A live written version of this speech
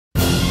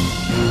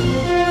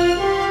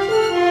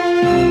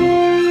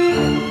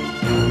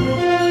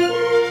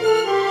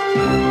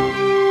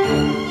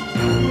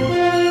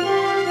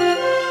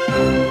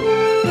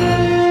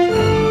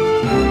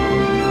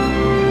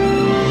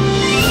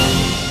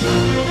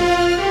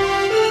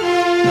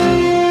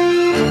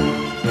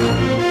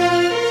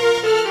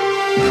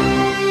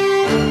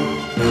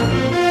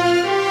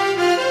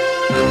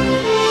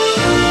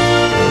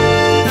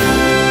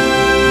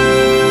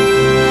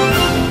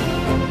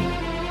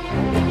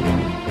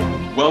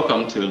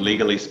Welcome to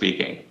Legally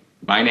Speaking.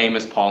 My name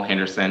is Paul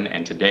Hendrson,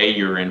 and today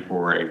you're in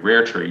for a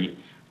rare treat.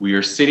 We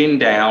are sitting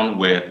down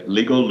with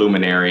legal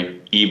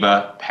luminary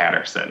Eva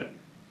Patterson.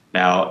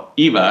 Now,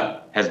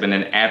 Eva has been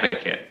an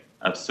advocate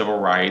of civil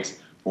rights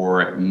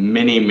for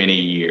many, many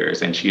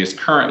years, and she is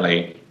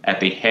currently at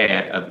the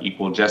head of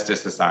Equal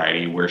Justice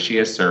Society, where she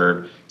has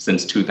served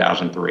since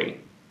 2003.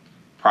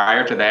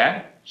 Prior to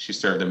that, she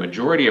served the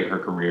majority of her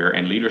career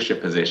in leadership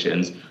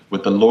positions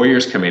with the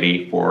Lawyers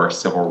Committee for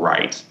Civil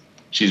Rights.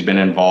 She's been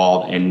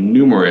involved in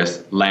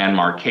numerous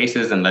landmark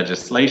cases and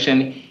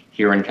legislation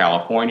here in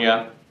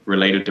California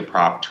related to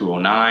Prop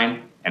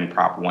 209 and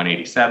Prop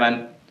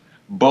 187,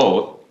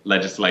 both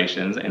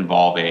legislations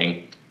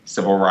involving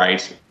civil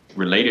rights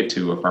related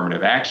to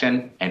affirmative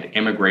action and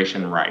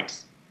immigration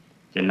rights.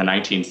 In the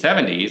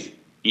 1970s,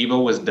 Eva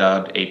was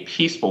dubbed a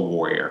peaceful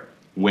warrior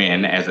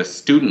when, as a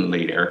student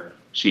leader,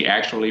 she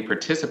actually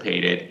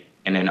participated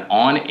in an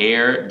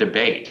on-air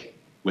debate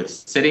with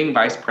sitting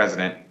Vice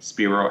President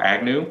Spiro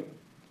Agnew.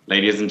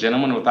 Ladies and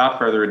gentlemen, without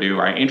further ado,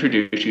 I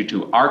introduce you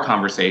to our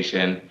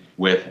conversation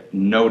with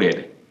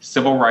noted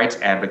civil rights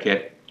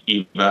advocate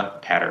Eva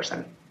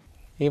Patterson.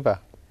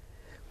 Eva.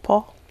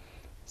 Paul.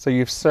 So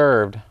you've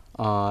served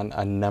on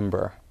a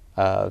number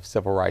of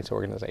civil rights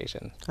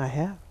organizations. I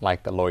have.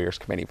 Like the Lawyers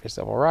Committee for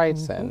Civil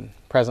Rights, and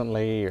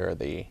presently you're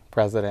the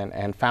president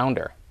and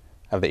founder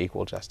of the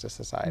Equal Justice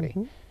Society.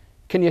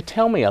 Can you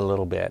tell me a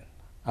little bit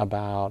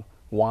about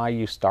why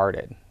you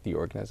started the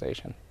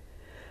organization?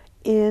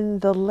 In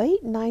the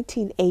late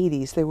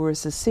 1980s, there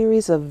was a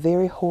series of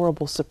very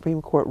horrible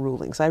Supreme Court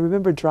rulings. I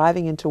remember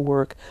driving into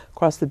work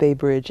across the Bay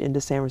Bridge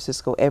into San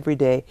Francisco every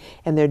day,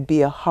 and there'd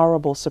be a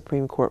horrible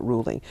Supreme Court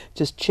ruling,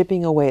 just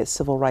chipping away at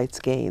civil rights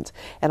gains.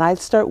 And I'd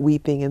start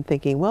weeping and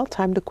thinking, well,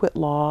 time to quit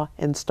law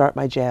and start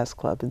my jazz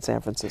club in San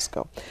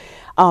Francisco.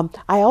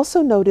 I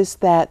also noticed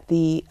that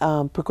the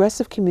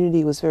progressive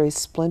community was very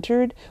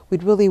splintered.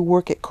 We'd really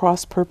work at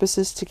cross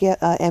purposes to get,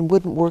 and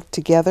wouldn't work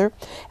together.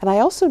 And I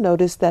also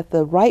noticed that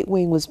the right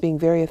wing was being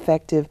very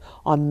effective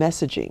on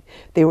messaging.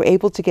 They were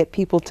able to get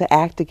people to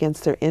act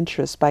against their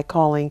interests by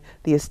calling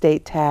the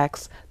estate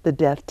tax the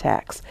death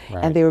tax.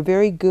 Right. And they were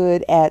very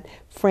good at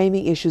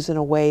framing issues in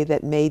a way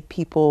that made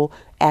people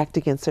act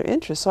against their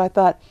interests. So I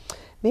thought,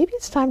 maybe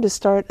it's time to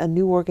start a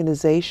new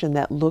organization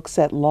that looks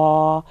at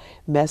law,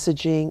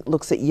 messaging,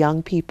 looks at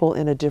young people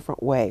in a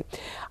different way.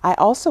 I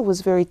also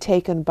was very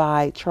taken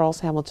by Charles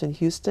Hamilton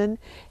Houston,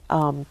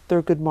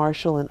 Thurgood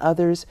Marshall, and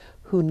others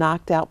who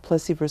knocked out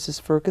Plessy versus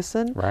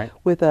Ferguson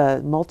with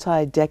a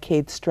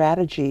multi-decade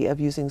strategy of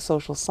using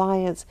social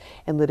science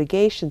and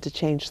litigation to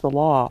change the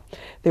law.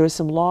 There were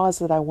some laws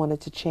that I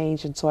wanted to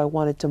change, and so I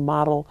wanted to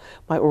model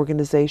my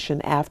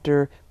organization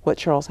after what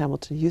Charles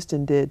Hamilton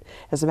Houston did.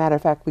 As a matter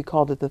of fact, we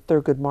called it the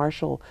Thurgood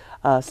Marshall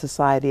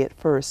Society at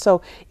first.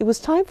 So it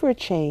was time for a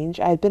change.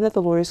 I had been at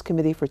the Lawyers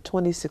Committee for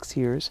 26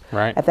 years.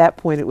 At that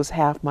point, it was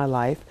half my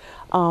life.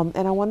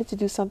 And I wanted to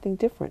do something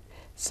different.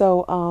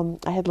 So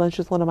I had lunch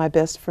with one of my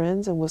best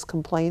friends and was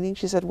complaining.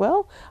 She said,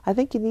 well, I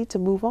think you need to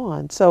move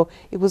on. So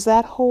it was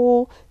that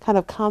whole kind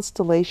of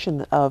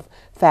constellation of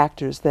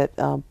factors that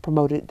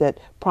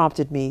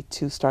prompted me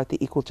to start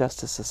the Equal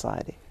Justice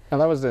Society. And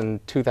that was in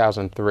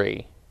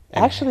 2003.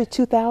 Actually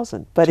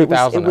 2000, but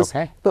 2000, it was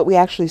okay. But we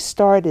actually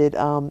started,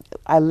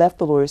 I left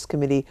the Lawyers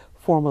Committee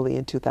formally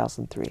in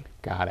 2003.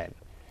 Got it.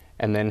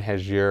 And then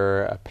has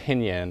your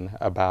opinion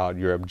about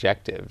your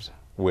objectives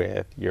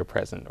with your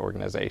present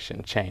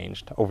organization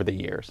changed over the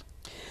years?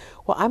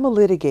 Well, I'm a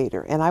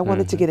litigator, and I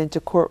wanted to get into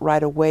court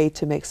right away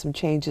to make some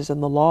changes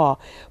in the law,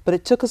 but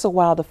it took us a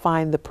while to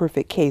find the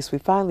perfect case. We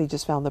finally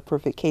just found the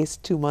perfect case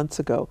 2 months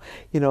ago,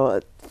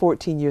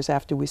 14 years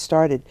after we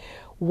started.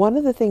 One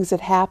of the things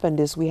that happened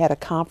is we had a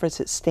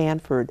conference at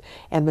Stanford,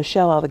 and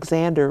Michelle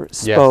Alexander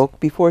spoke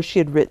before she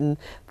had written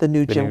The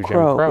New Jim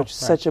Crow, which is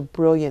such a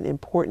brilliant,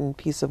 important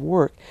piece of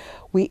work.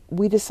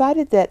 We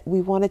decided that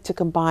we wanted to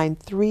combine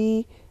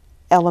three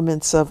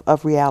elements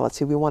of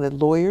reality. We wanted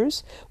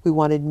lawyers, we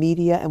wanted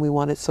media, and we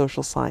wanted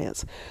social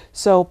science.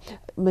 So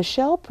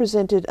Michelle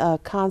presented a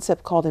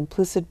concept called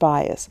implicit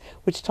bias,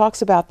 which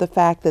talks about the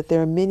fact that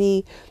there are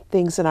many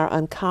things in our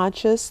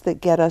unconscious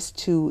that get us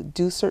to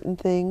do certain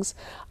things.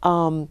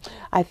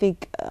 I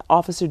think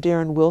Officer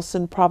Darren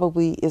Wilson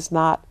probably is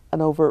not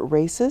an overt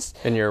racist.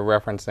 And you're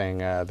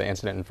referencing the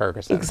incident in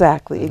Ferguson.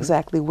 Exactly,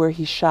 exactly, where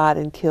he shot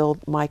and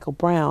killed Michael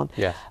Brown.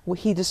 Yes.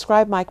 He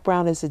described Mike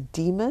Brown as a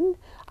demon.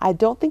 I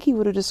don't think he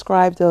would have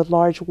described a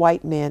large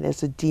white man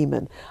as a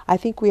demon. I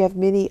think we have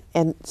many,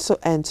 and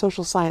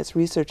social science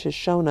research has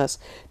shown us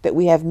that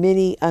we have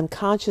many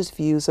unconscious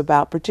views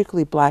about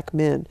particularly black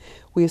men.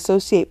 We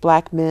associate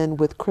black men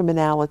with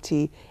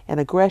criminality and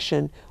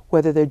aggression,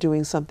 whether they're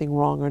doing something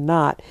wrong or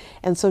not.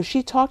 And so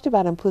she talked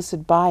about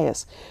implicit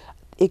bias.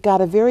 It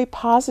got a very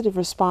positive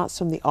response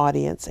from the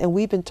audience, and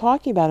we've been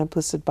talking about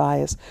implicit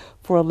bias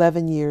for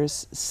 11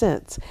 years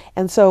since.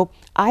 And so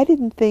I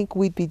didn't think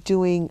we'd be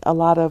doing a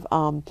lot of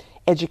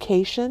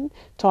education,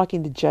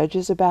 talking to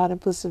judges about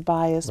implicit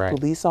bias,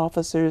 police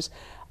officers.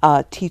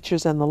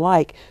 teachers and the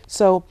like.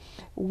 So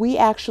we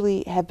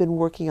actually have been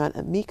working on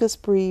amicus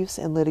briefs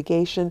and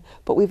litigation,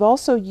 but we've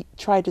also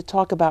tried to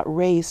talk about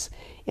race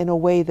in a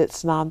way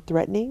that's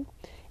non-threatening.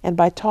 And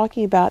by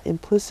talking about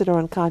implicit or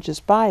unconscious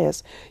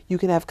bias, you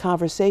can have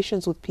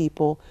conversations with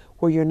people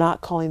where you're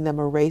not calling them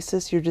a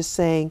racist. You're just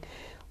saying,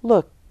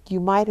 look, you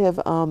might have,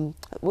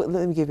 let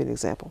me give you an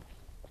example.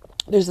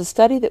 There's a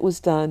study that was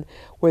done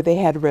where they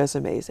had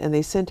resumes and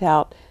they sent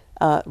out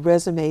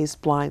resumes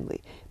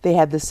blindly. They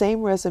had the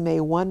same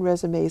resume. One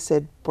resume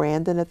said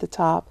Brandon at the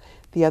top,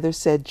 the other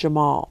said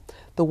Jamal.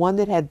 The one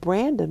that had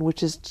Brandon,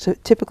 which is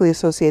typically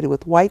associated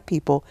with white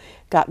people,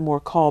 got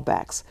more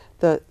callbacks.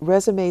 The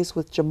resumes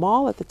with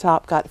Jamal at the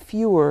top got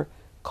fewer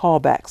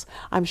callbacks.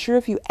 I'm sure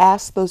if you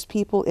asked those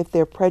people if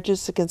they're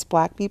prejudiced against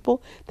black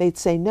people, they'd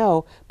say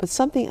no, but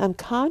something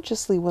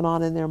unconsciously went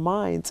on in their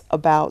minds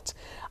about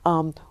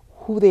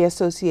who they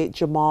associate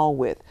Jamal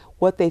with,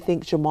 what they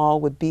think Jamal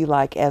would be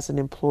like as an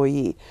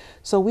employee.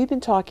 So we've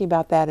been talking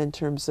about that in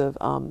terms of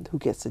who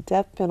gets the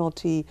death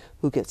penalty,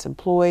 who gets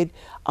employed,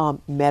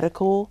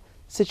 medical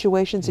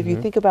situations. If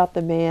you think about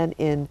the man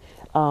in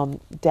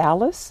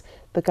Dallas,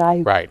 the guy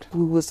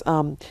who was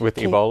with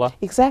Ebola?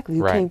 Exactly,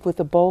 who came with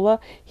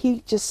Ebola.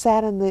 He just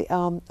sat in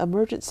the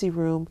emergency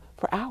room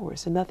for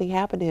hours and nothing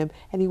happened to him,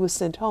 and he was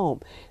sent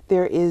home.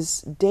 There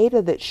is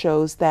data that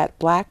shows that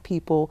black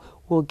people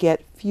will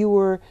get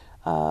fewer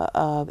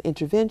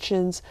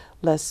interventions,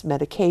 less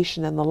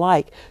medication, and the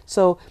like.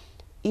 So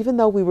even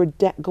though we were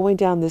going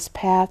down this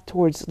path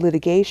towards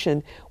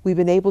litigation, we've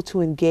been able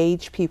to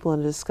engage people in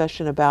a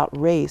discussion about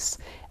race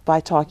by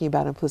talking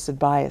about implicit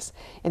bias.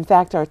 In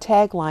fact, our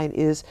tagline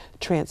is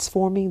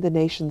transforming the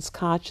nation's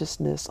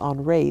consciousness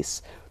on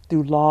race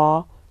through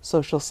law,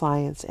 social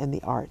science, and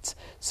the arts.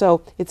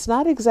 So it's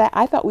not exact.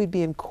 I thought we'd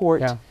be in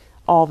court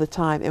all the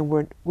time, and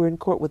we're in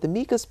court with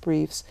amicus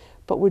briefs,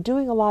 but we're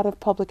doing a lot of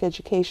public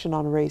education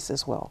on race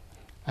as well.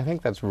 I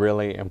think that's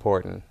really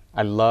important.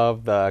 I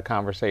love the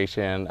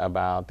conversation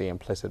about the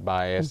implicit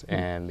bias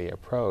and the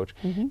approach.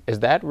 Is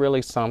that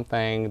really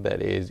something that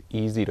is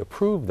easy to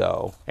prove,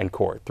 though, in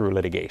court through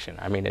litigation?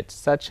 I mean, it's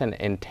such an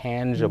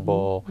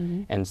intangible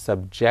and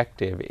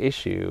subjective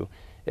issue.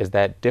 Is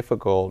that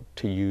difficult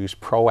to use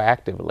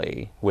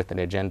proactively with an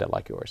agenda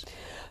like yours?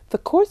 The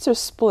courts are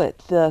split.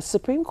 The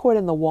Supreme Court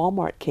in the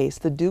Walmart case,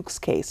 the Dukes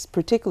case,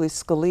 particularly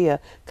Scalia,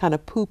 kind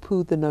of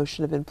poo-pooed the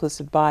notion of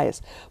implicit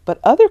bias. But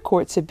other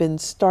courts have been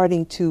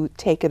starting to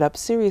take it up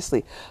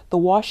seriously. The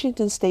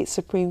Washington State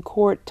Supreme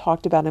Court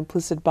talked about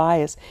implicit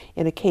bias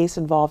in a case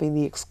involving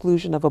the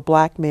exclusion of a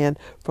black man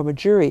from a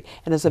jury.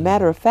 And as a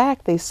matter of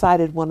fact, they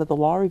cited one of the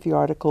law review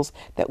articles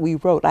that we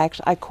wrote. I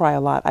cry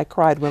a lot. I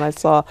cried when I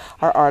saw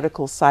our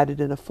article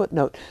cited in a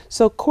footnote.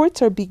 So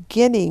courts are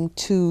beginning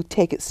to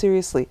take it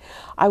seriously.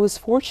 I was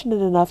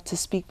fortunate enough to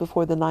speak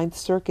before the Ninth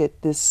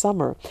Circuit this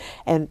summer,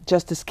 and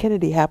Justice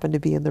Kennedy happened to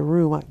be in the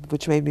room,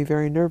 which made me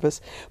very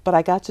nervous. But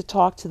I got to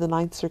talk to the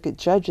Ninth Circuit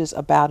judges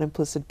about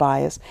implicit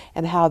bias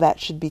and how that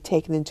should be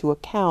taken into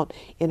account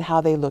in how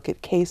they look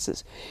at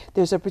cases.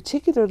 There's a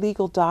particular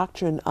legal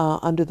doctrine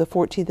under the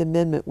 14th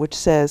Amendment which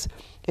says,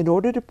 in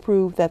order to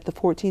prove that the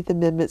 14th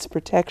Amendment's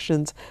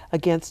protections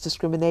against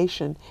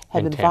discrimination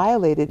have been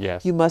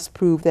violated, you must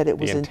prove that it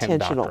was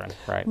intentional.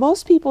 Doctrine,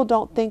 Most people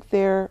don't think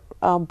they're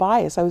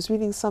bias. I was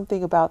reading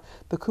something about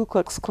the Ku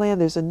Klux Klan.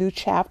 There's a new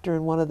chapter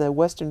in one of the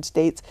western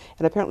states,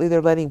 and apparently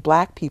they're letting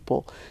black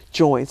people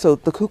join. So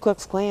the Ku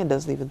Klux Klan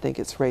doesn't even think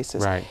it's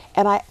racist.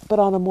 But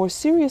on a more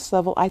serious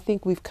level, I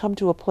think we've come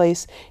to a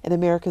place in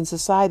American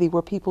society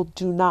where people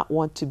do not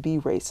want to be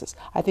racist.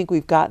 I think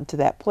we've gotten to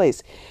that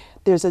place.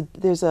 There's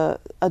a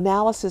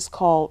analysis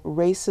called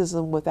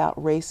racism without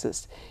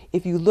racist.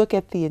 If you look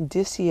at the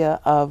indicia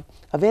of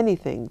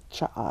anything,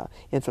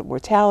 infant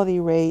mortality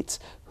rates,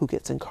 who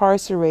gets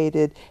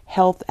incarcerated,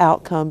 health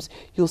outcomes,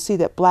 you'll see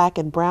that black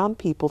and brown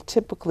people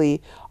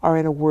typically are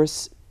in a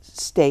worse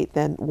state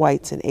than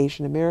whites and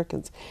Asian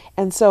Americans.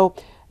 And so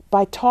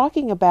by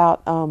talking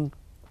about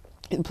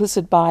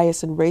implicit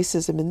bias and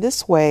racism in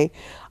this way,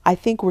 I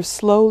think we're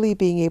slowly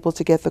being able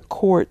to get the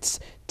courts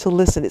to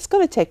listen. It's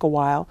going to take a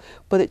while,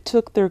 but it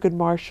took Thurgood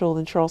Marshall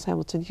and Charles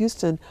Hamilton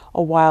Houston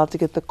a while to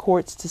get the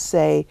courts to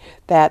say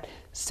that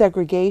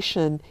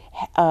segregation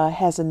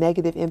has a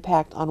negative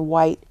impact on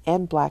white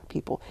and black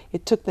people.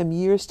 It took them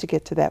years to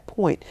get to that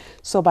point.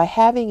 So by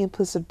having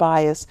implicit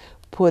bias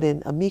put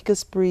in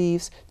amicus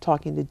briefs,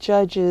 talking to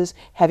judges,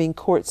 having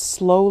courts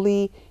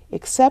slowly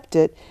accept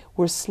it,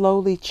 we're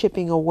slowly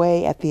chipping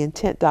away at the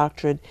intent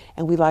doctrine,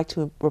 and we like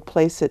to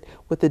replace it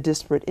with the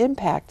disparate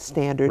impact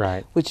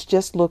standard, which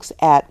just looks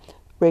at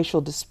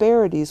racial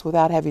disparities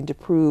without having to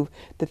prove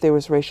that there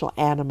was racial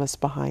animus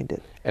behind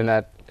it. And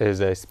that is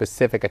a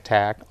specific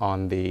attack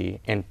on the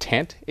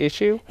intent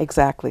issue?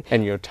 Exactly.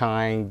 And you're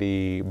tying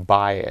the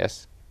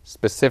bias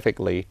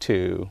specifically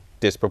to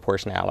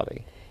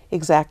disproportionality.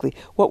 Exactly.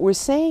 What we're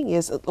saying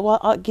is, well,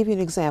 I'll give you an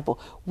example.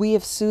 We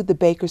have sued the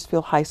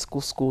Bakersfield High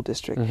School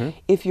District.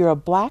 If you're a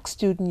black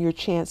student, your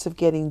chance of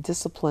getting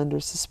disciplined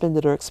or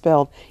suspended or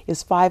expelled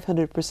is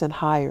 500%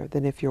 higher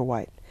than if you're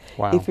white.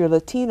 Wow. If you're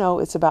Latino,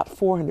 it's about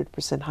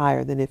 400%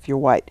 higher than if you're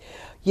white.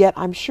 Yet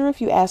I'm sure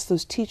if you ask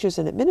those teachers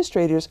and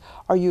administrators,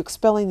 are you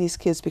expelling these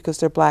kids because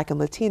they're black and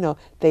Latino,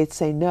 they'd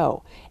say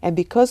no. And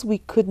because we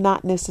could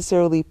not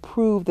necessarily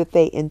prove that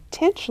they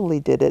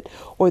intentionally did it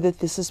or that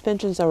the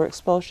suspensions or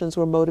expulsions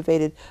were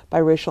motivated by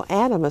racial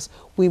animus,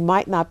 we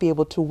might not be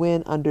able to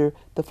win under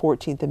the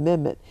 14th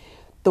Amendment.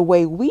 The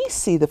way we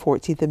see the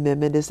 14th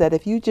Amendment is that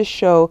if you just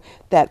show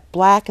that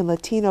black and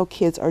Latino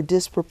kids are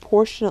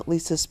disproportionately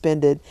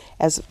suspended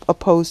as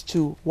opposed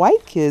to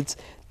white kids,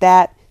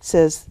 that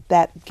says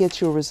that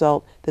gets you a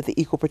result that the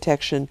Equal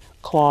Protection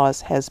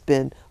Clause has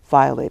been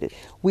violated.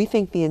 We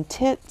think the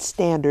intent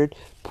standard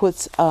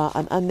puts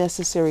an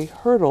unnecessary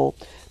hurdle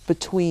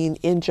between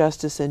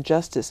injustice and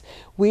justice.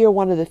 We are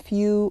one of the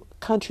few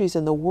countries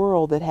in the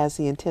world that has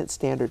the intent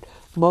standard.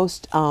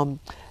 Most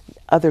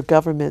other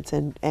governments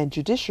and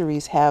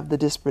judiciaries have the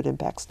disparate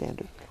impact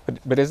standard.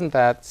 But isn't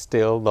that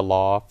still the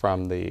law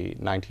from the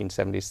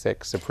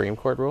 1976 Supreme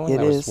Court ruling? It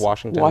That is was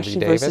Washington v.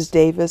 Davis? versus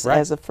Davis, Right.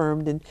 as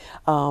affirmed in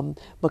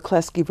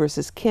McCleskey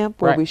versus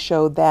Kemp, where Right. we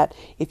showed that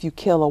if you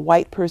kill a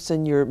white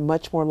person, you're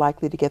much more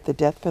likely to get the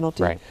death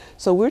penalty. Right.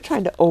 So we're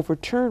trying to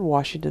overturn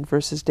Washington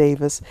versus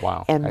Davis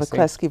Wow, and I see.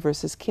 McCleskey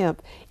versus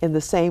Kemp in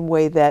the same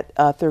way that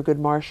Thurgood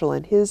Marshall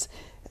and his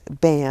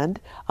band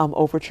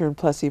overturned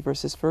Plessy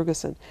versus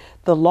Ferguson.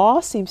 The law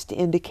seems to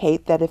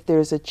indicate that if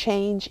there's a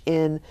change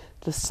in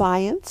the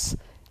science,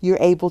 you're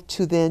able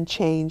to then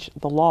change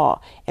the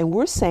law. And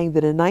we're saying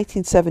that in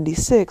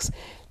 1976,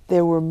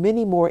 there were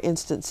many more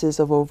instances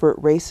of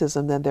overt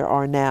racism than there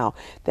are now,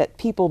 that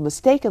people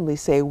mistakenly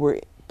say we're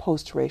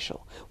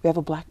post-racial. We have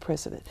a black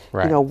president.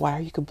 Right. You know, why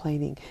are you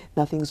complaining?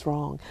 Nothing's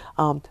wrong.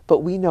 But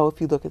we know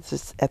if you look at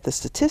the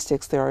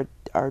statistics, there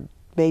are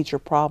major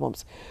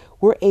problems.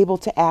 We're able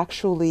to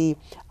actually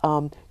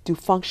do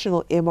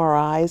functional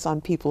MRIs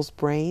on people's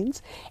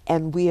brains,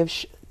 and we have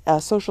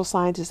social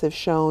scientists have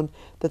shown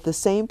that the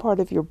same part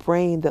of your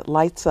brain that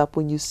lights up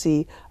when you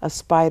see a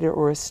spider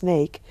or a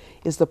snake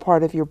is the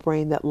part of your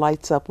brain that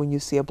lights up when you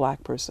see a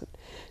black person.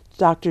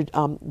 Dr.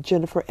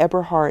 Jennifer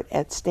Eberhardt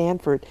at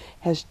Stanford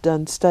has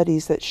done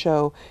studies that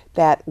show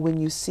that when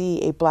you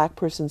see a black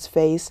person's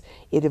face,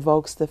 it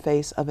evokes the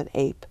face of an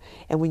ape.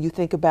 And when you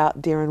think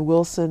about Darren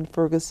Wilson,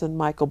 Ferguson,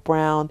 Michael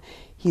Brown,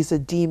 he's a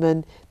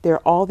demon. There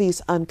are all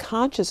these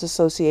unconscious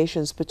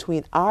associations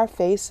between our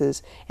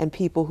faces and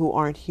people who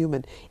aren't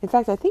human. In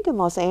fact, I think in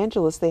Los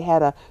Angeles they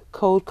had a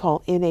code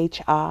called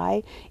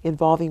NHI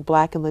involving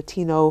black and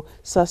Latino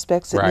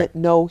suspects. It Right. meant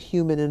no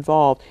human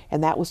involved,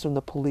 and that was from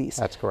the police.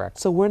 That's correct.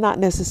 So we're not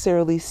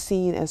necessarily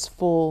seen as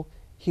full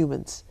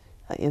humans.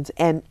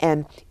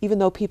 And even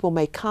though people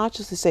may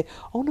consciously say,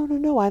 oh,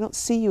 no, I don't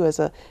see you as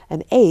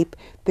an ape,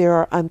 there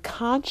are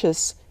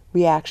unconscious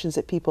reactions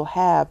that people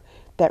have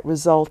that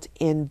result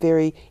in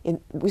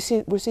we're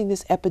seeing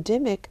this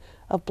epidemic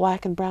of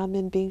black and brown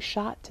men being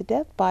shot to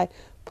death by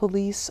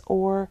police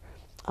or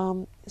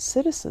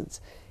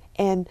citizens.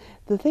 And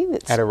the thing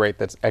that's At a rate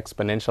that's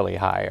exponentially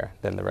higher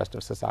than the rest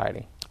of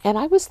society. And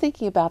I was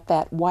thinking about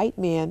that white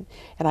man,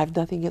 and I have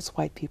nothing against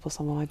white people.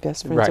 Some of my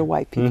best friends Right. are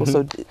white people,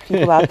 so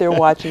people out there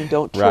watching,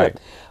 don't trip. Right.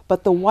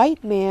 But the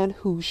white man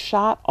who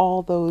shot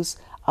all those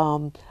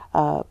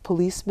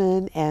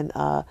policemen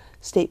and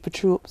state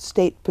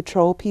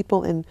patrol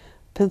people in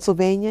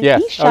Pennsylvania,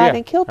 Yes. he shot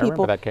and killed I remember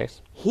people. that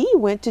case. He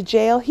went to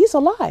jail. He's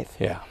alive.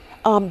 Yeah.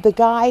 The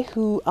guy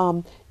who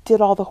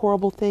did all the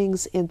horrible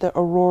things in the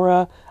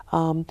Aurora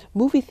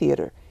movie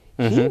theater.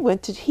 He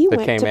went to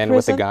That came to in prison.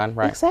 with a gun,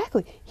 right.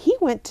 Exactly. He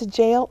went to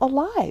jail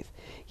alive.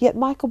 Yet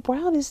Michael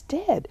Brown is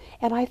dead.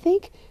 And I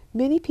think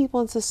many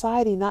people in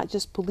society, not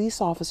just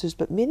police officers,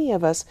 but many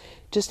of us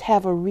just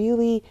have a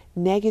really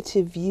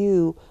negative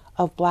view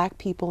of black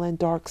people and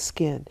dark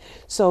skin.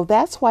 So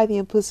that's why the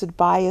implicit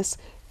bias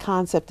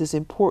concept is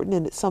important,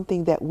 and it's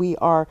something that we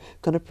are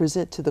going to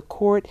present to the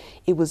court.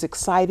 It was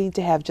exciting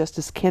to have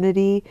Justice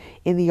Kennedy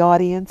in the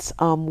audience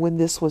when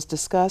this was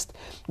discussed.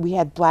 We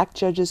had black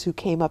judges who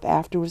came up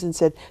afterwards and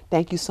said,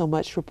 thank you so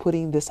much for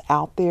putting this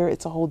out there.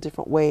 It's a whole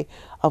different way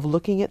of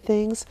looking at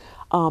things.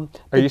 Are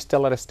you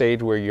still at a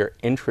stage where you're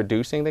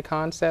introducing the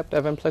concept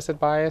of implicit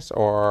bias,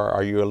 or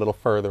are you a little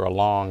further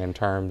along in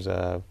terms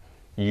of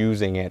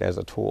using it as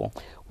a tool?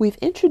 We've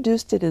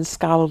introduced it in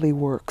scholarly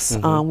works.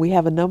 We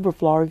have a number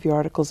of law review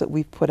articles that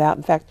we've put out.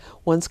 In fact,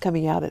 one's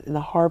coming out in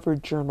a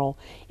Harvard journal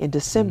in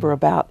December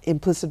about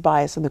implicit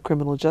bias in the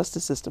criminal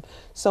justice system.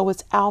 So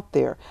it's out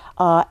there.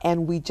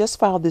 And we just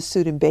filed this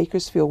suit in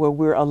Bakersfield where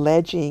we're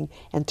alleging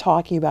and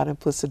talking about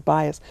implicit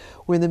bias.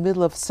 We're in the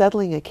middle of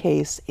settling a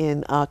case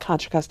in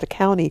Contra Costa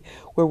County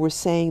where we're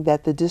saying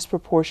that the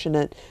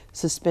disproportionate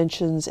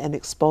suspensions and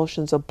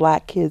expulsions of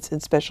black kids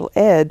in special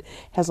ed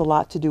has a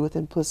lot to do with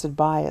implicit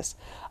bias.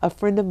 A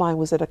friend of mine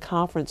was at a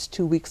conference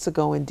 2 weeks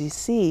ago in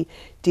DC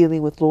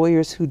dealing with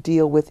lawyers who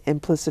deal with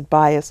implicit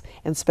bias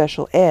and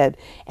special ed,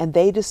 and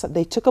they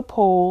took a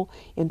poll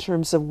in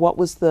terms of what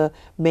was the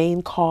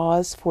main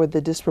cause for the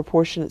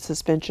disproportionate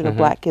suspension of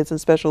black kids in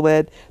special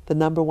ed. The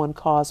number one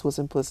cause was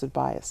implicit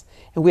bias,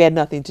 and we had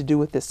nothing to do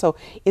with this. So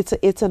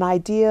it's an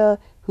idea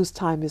whose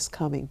time is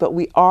coming. But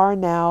we are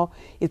now,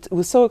 it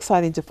was so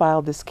exciting to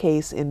file this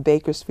case in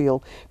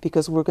Bakersfield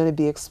because we're going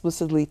to be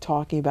explicitly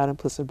talking about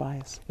implicit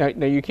bias. Now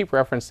you keep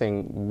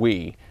referencing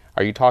we.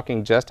 Are you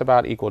talking just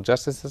about Equal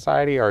Justice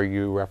Society, or are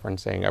you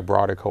referencing a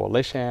broader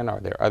coalition? Are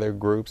there other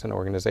groups and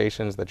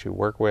organizations that you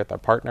work with or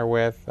partner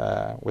with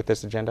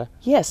this agenda?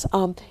 Yes.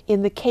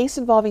 In the case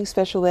involving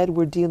special ed,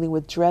 we're dealing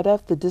with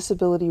DREDF, the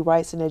Disability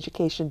Rights and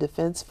Education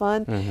Defense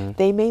Fund.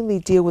 They mainly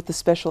deal with the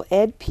special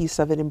ed piece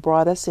of it and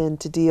brought us in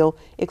to deal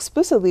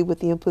explicitly with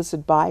the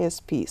implicit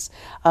bias piece.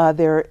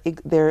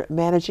 Their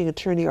managing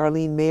attorney,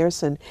 Arlene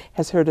Mayerson,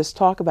 has heard us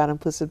talk about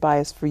implicit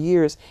bias for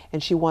years,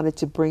 and she wanted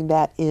to bring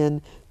that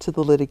in to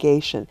the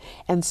litigation.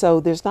 And so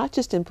there's not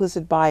just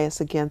implicit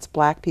bias against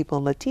Black people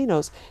and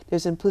Latinos,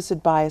 there's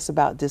implicit bias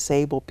about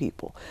disabled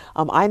people.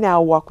 I now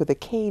walk with a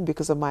cane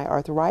because of my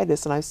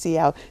arthritis, and I see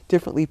how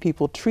differently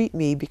people treat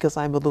me because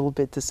I'm a little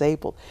bit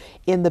disabled.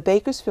 In the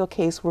Bakersfield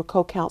case, we're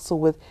co-counsel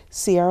with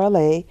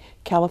CRLA,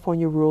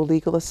 California Rural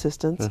Legal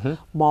Assistance,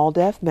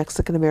 MALDEF,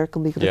 Mexican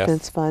American Legal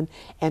Defense Fund,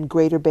 and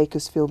Greater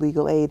Bakersfield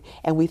Legal Aid.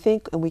 And we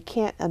think, and we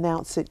can't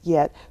announce it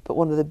yet, but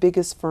one of the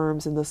biggest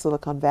firms in the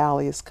Silicon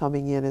Valley is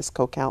coming in as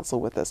co-counsel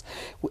with us.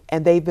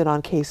 And they've been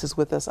on cases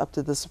with us up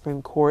to the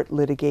Supreme Court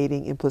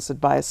litigating implicit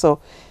bias.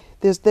 So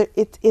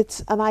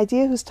it's an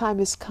idea whose time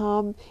has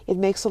come. It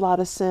makes a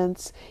lot of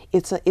sense.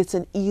 It's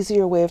an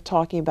easier way of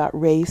talking about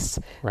race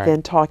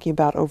than talking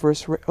about overt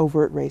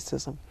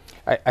racism.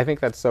 I think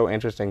that's so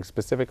interesting,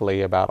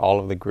 specifically about all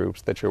of the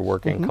groups that you're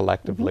working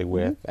collectively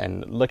with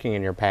and looking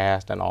in your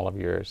past and all of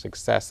your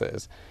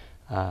successes.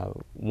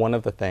 One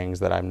of the things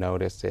that I've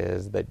noticed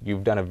is that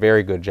you've done a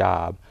very good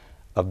job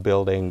of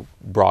building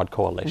broad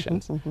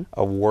coalitions,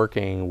 of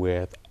working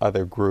with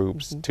other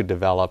groups to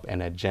develop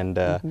an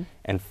agenda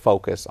and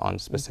focus on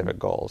specific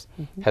goals.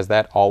 Has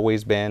that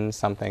always been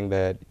something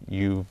that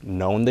you've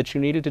known that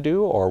you needed to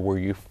do, or were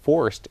you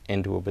forced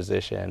into a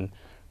position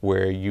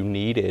where you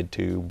needed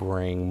to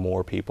bring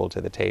more people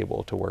to the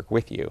table to work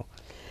with you?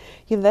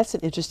 You know, that's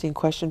an interesting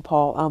question,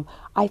 Paul.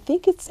 I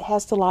think it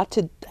has a lot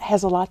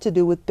to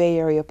do with Bay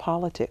Area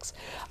politics.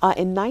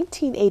 In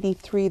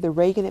 1983, the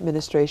Reagan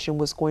administration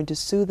was going to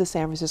sue the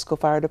San Francisco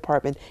Fire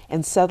Department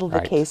and settle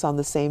the case on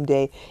the same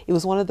day. It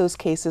was one of those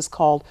cases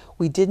called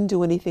 "We didn't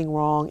do anything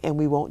wrong and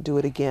we won't do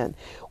it again."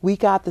 We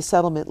got the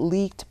settlement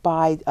leaked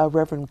by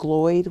Reverend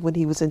Gloyd when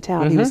he was in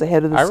town. He was the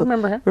head of the. I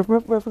remember him.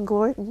 Reverend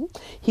Gloyd.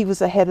 He was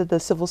the head of the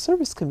Civil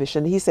Service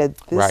Commission. He said,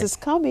 "This is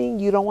coming.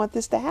 You don't want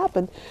this to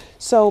happen."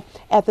 So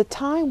at the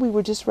time, we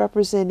were just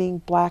representing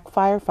Black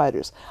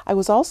firefighters. I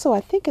was also,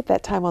 I think at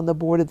that time, on the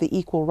board of the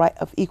Equal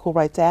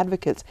Rights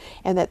Advocates,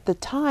 and at the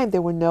time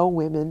there were no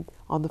women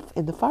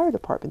in the fire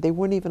department. They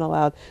weren't even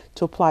allowed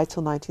to apply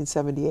till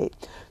 1978.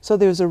 So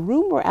there's a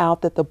rumor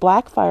out that the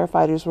Black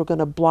firefighters were going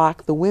to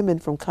block the women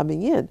from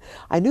coming in.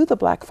 I knew the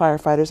Black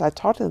firefighters. I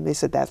talked to them. They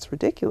said that's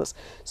ridiculous.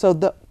 So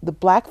the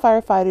Black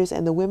firefighters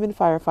and the women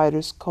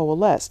firefighters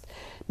coalesced.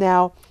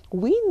 Now,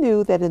 we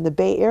knew that in the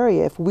Bay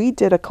Area, if we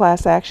did a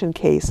class action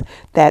case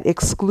that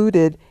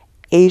excluded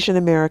Asian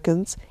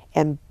Americans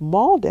and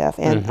MALDEF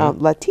and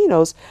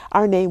Latinos,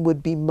 our name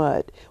would be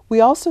mud. We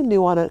also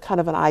knew on a kind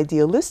of an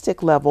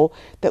idealistic level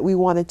that we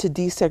wanted to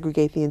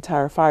desegregate the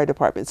entire fire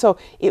department. So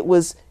it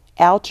was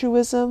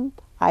altruism,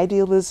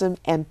 idealism,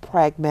 and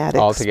pragmatics.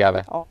 All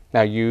together.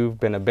 Now, you've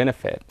been a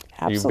benefit.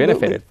 Absolutely. You've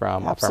benefited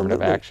from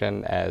affirmative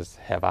action, as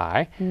have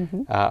I.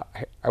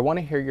 I want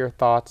to hear your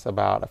thoughts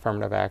about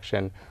affirmative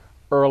action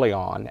early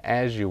on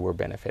as you were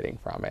benefiting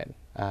from it.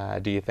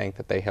 Do you think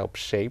that they helped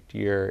shape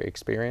your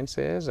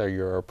experiences or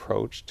your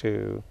approach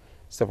to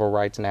civil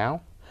rights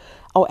now?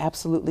 Oh,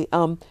 absolutely.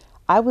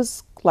 I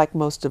was, like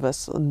most of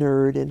us, a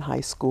nerd in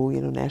high school, you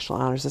know, National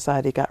Honor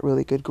Society, got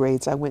really good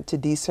grades. I went to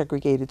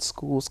desegregated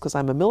schools because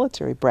I'm a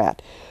military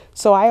brat.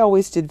 So I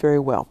always did very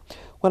well.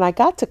 When I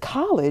got to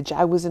college,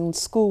 I was in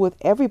school with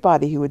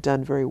everybody who had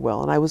done very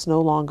well, and I was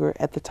no longer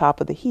at the top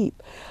of the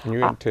heap. And you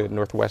went to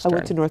Northwestern. I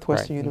went to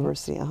Northwestern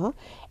University,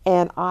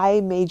 and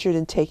I majored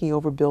in taking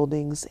over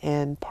buildings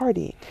and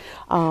partying.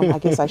 I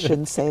guess I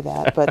shouldn't say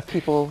that, but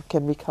people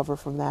can recover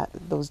from that,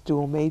 those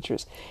dual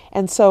majors.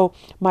 And so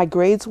my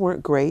grades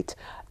weren't great.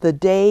 The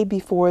day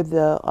before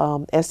the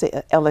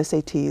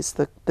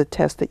LSATs, the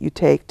test that you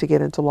take to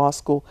get into law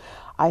school,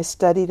 I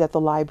studied at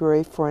the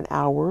library for an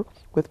hour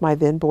with my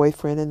then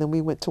boyfriend, and then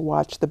we went to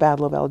watch the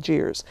Battle of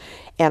Algiers.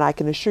 And I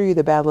can assure you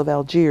the Battle of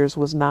Algiers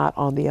was not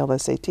on the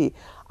LSAT.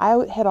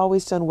 I had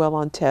always done well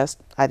on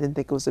tests. I didn't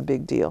think it was a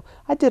big deal.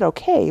 I did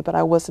okay, but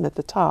I wasn't at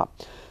the top.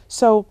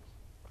 So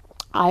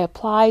I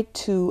applied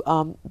to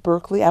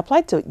Berkeley. I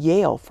applied to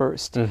Yale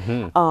first,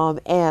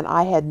 and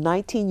I had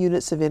 19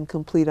 units of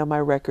incomplete on my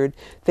record.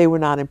 They were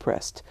not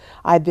impressed.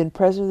 I'd been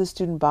president of the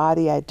student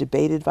body. I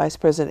debated Vice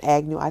President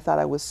Agnew. I thought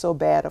I was so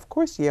bad. Of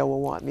course Yale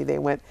will want me. They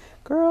went,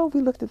 girl,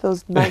 we looked at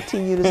those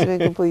 19 units of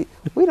incomplete.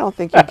 We don't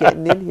think you're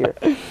getting in here.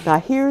 Now,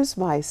 here's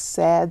my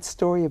sad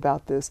story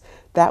about this.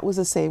 That was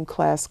the same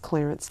class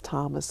Clarence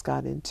Thomas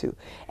got into.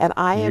 And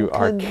I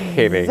am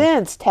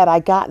convinced, had I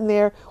gotten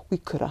there, we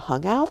could have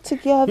hung out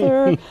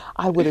together.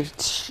 I would have,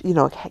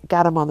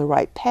 got him on the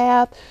right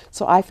path.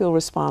 So I feel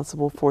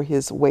responsible for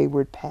his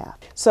wayward path.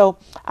 So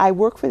I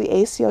worked for the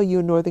ACLU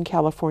in Northern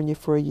California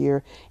for a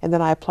year, and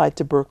then I applied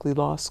to Berkeley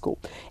Law School.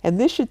 And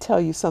this should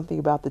tell you something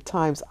about the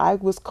times. I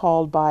was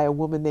called by a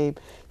woman named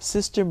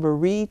Sister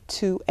Marie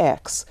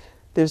 2X.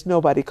 There's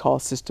nobody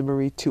called Sister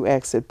Marie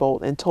 2X at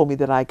Bolt, and told me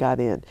that I got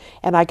in.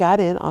 And I got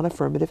in on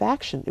affirmative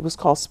action. It was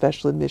called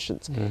special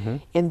admissions.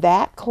 In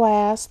that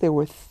class, there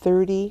were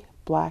 30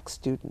 black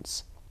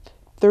students.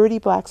 30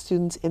 black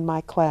students in my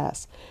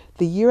class.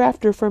 The year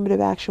after affirmative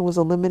action was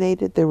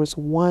eliminated, there was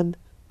one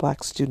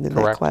black student in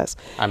that class.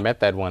 I met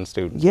that one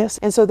student. Yes,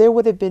 and so there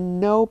would have been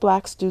no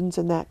black students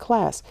in that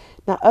class.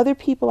 Now, other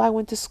people I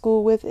went to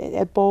school with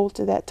at Bolt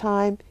at that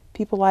time,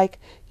 people like,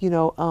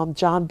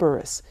 John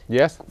Burris.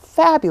 Yes.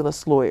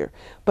 Fabulous lawyer.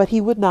 But he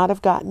would not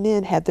have gotten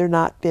in had there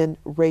not been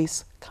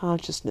race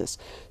consciousness.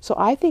 So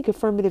I think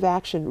affirmative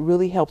action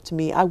really helped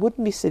me. I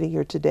wouldn't be sitting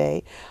here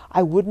today.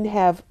 I wouldn't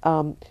have...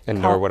 and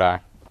nor would I.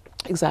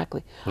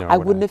 Exactly. I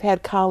wouldn't have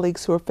had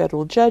colleagues who are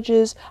federal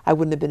judges. I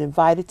wouldn't have been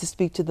invited to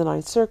speak to the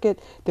Ninth Circuit.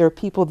 There are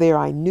people there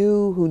I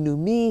knew, who knew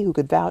me, who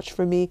could vouch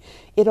for me.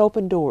 It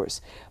opened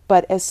doors.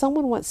 But as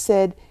someone once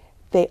said,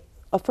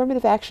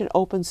 affirmative action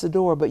opens the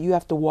door, but you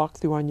have to walk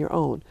through on your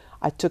own.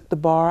 I took the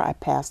bar. I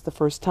passed the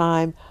first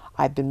time.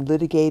 I've been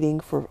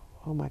litigating for,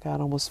 oh my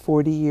God, almost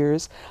 40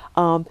 years.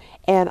 And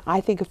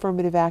I think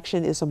affirmative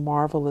action is a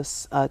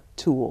marvelous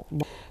tool.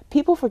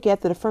 People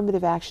forget that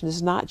affirmative action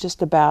is not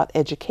just about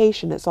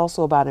education. It's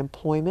also about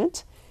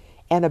employment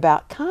and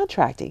about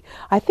contracting.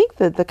 I think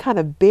that the kind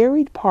of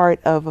buried part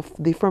of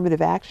the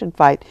affirmative action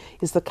fight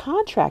is the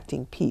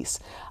contracting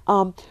piece.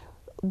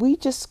 We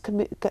just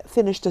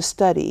finished a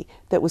study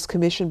that was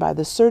commissioned by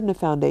the Certina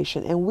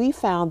Foundation, and we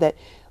found that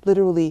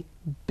literally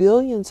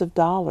billions of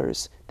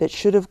dollars that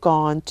should have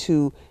gone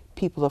to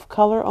people of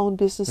color-owned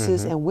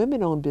businesses and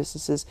women-owned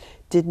businesses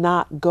did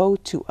not go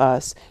to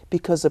us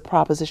because of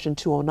Proposition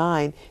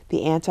 209,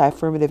 the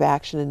anti-affirmative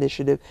action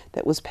initiative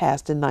that was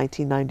passed in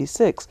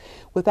 1996.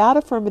 Without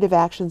affirmative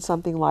action,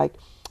 something like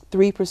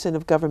 3%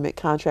 of government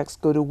contracts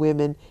go to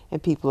women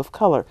and people of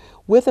color.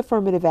 With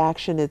affirmative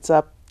action, it's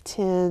up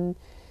 25%,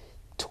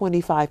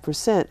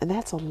 and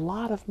that's a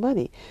lot of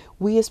money.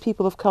 We as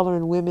people of color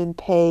and women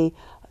pay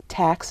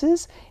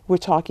taxes. We're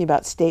talking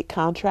about state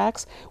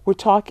contracts.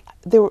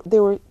 There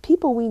were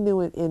people we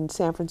knew in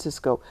San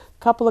Francisco,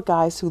 a couple of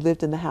guys who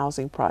lived in the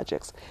housing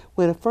projects.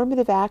 When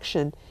affirmative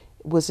action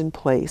was in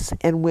place,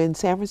 and when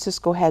San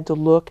Francisco had to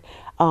look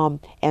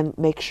and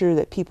make sure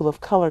that people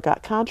of color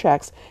got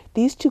contracts,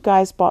 these two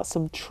guys bought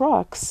some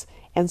trucks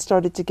and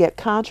started to get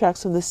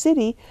contracts from the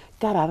city,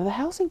 got out of the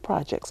housing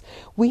projects.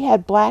 We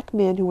had black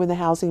men who were in the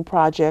housing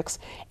projects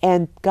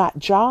and got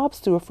jobs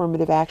through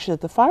affirmative action at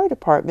the fire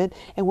department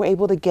and were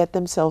able to get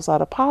themselves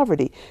out of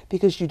poverty,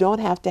 because you don't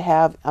have to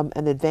have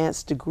an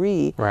advanced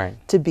degree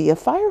to be a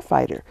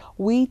firefighter.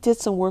 We did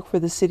some work for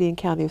the city and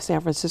county of San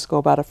Francisco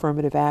about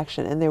affirmative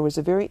action, and there was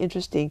a very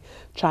interesting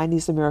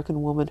Chinese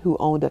American woman who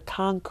owned a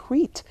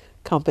concrete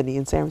company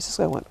in San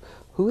Francisco. I went,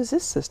 who is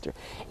this sister?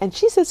 And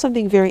she said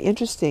something very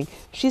interesting.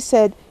 She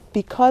said,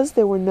 because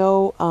there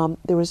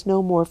was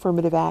no more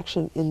affirmative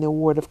action in the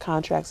award of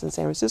contracts in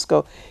San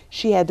Francisco,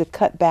 she had to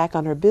cut back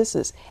on her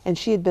business, and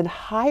she had been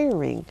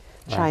hiring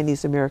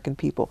Chinese American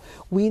people.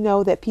 We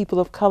know that people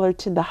of color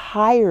tend to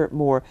hire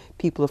more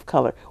people of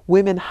color.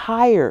 Women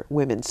hire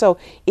women. So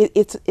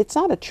it's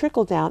not a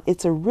trickle down,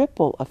 it's a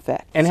ripple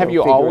effect. And have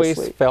you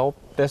always felt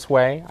this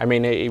way? I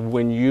mean,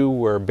 when you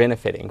were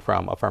benefiting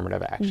from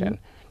affirmative action,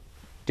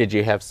 did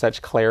you have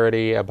such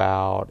clarity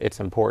about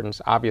its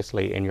importance,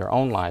 obviously in your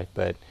own life,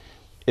 but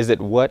is it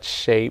what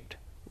shaped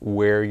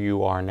where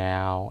you are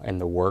now and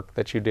the work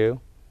that you do?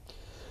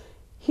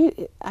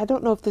 I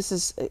don't know if this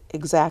is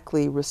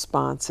exactly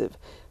responsive,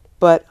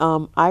 but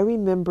I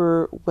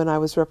remember when I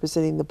was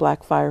representing the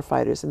black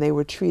firefighters, and they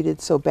were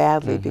treated so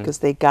badly because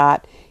they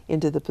got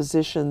into the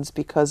positions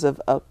because of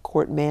a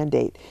court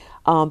mandate.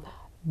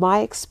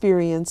 My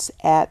experience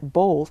at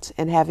Bolt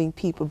and having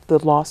people, the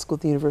law school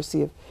at the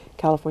University of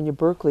California,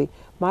 Berkeley,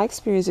 my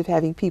experience of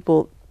having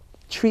people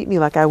treat me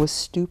like I was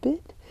stupid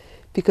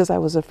because I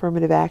was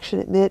affirmative action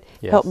admit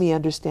helped me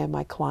understand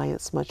my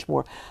clients much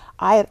more.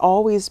 I had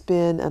always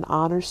been an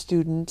honor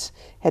student,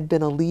 had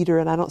been a leader,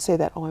 and I don't say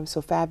that, oh, I'm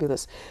so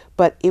fabulous,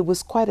 but it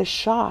was quite a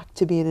shock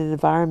to be in an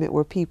environment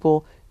where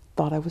people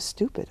thought I was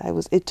stupid.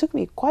 It took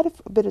me quite a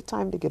bit of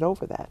time to get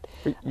over that.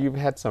 You've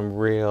had some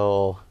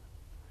real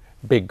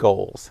big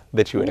goals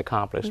that you had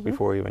accomplished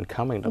before even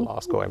coming to law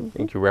school. I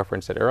think you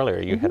referenced it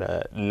earlier. You had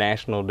a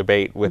national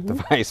debate with the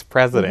vice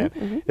president.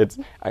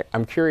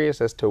 I'm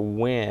curious as to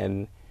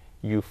when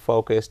you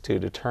focused to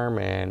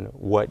determine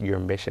what your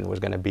mission was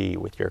going to be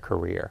with your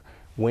career.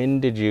 When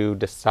did you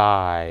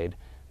decide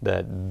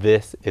that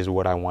this is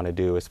what I want to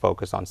do, is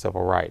focus on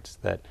civil rights,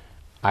 that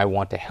I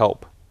want to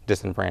help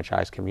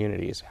disenfranchised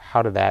communities.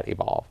 How did that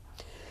evolve?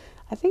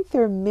 I think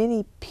there are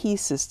many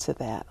pieces to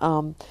that.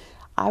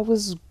 I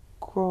was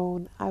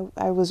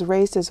I was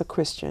raised as a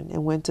Christian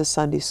and went to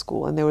Sunday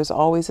school, and there was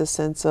always a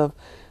sense of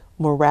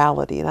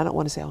morality. And I don't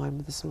want to say, oh, I'm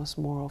this most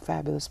moral,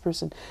 fabulous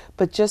person,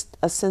 but just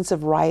a sense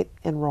of right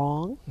and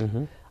wrong.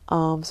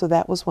 So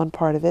that was one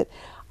part of it.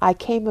 I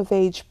came of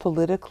age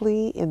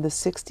politically in the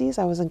 60s.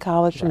 I was in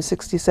college from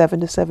 67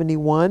 to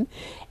 71,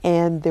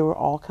 and there were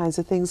all kinds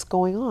of things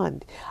going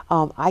on.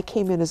 I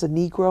came in as a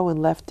Negro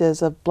and left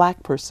as a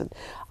black person.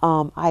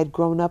 I had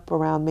grown up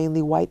around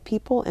mainly white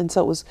people, and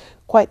so it was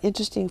quite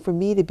interesting for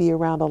me to be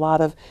around a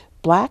lot of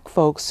black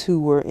folks who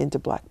were into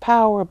black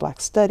power, black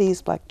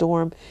studies, black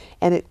dorm,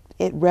 and it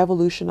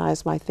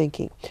revolutionized my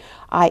thinking.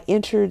 I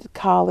entered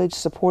college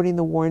supporting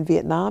the war in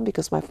Vietnam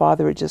because my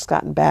father had just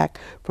gotten back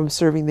from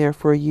serving there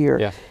for a year.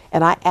 Yeah.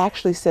 And I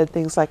actually said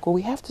things like, well,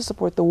 we have to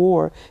support the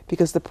war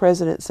because the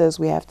president says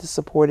we have to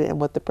support it,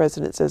 and what the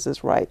president says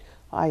is right.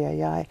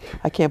 I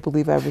can't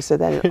believe I ever said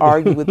that, and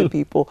argued with the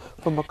people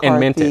from McCarthy. And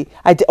meant it.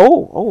 I did,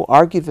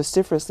 argued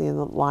vociferously in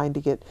the line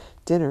to get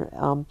dinner.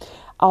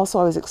 Also,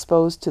 I was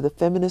exposed to the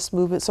feminist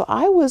movement. So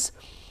I was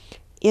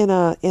in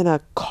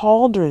a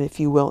cauldron, if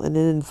you will, in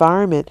an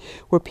environment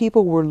where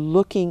people were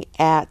looking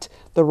at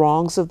the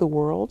wrongs of the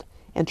world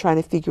and trying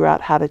to figure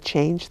out how to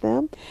change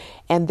them.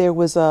 And there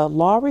was a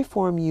law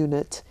reform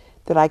unit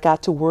that I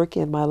got to work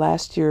in my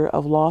last year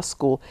of law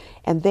school,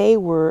 and they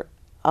were,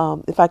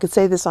 if I could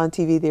say this on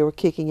TV, they were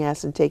kicking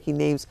ass and taking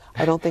names.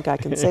 I don't think I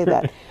can say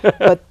that.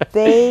 But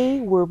they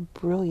were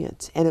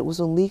brilliant. And it was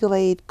when legal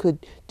aid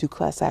could do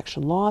class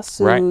action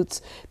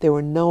lawsuits. There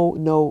were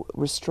no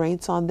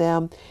restraints on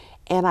them.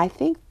 And I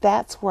think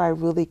that's where I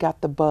really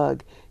got the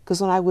bug. Because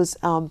when I was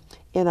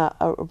in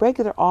a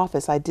regular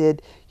office, I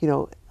did,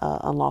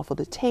 unlawful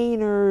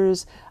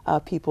detainers,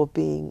 people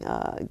being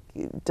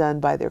done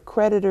by their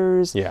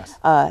creditors,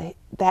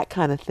 that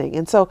kind of thing.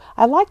 And so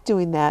I liked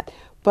doing that,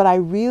 but I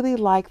really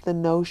liked the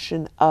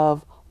notion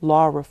of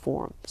law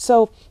reform.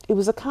 So it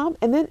was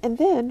and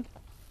then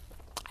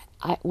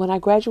when I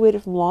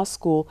graduated from law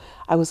school,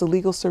 I was a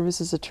legal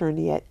services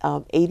attorney at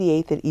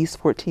 88th and East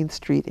 14th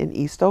Street in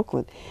East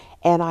Oakland.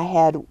 And I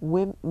had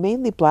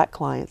mainly black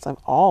clients,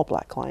 all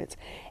black clients.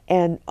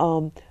 And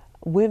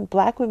when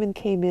black women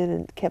came in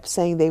and kept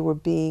saying they were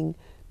being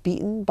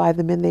beaten by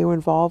the men they were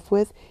involved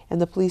with, and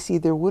the police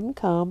either wouldn't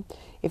come.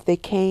 If they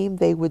came,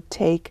 they would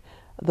take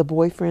the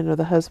boyfriend or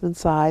the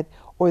husband's side,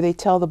 or they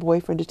tell the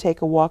boyfriend to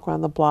take a walk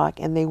around the block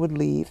and they would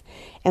leave.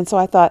 And so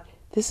I thought,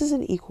 this is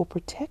an equal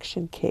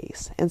protection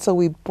case. And so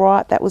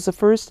that was the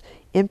first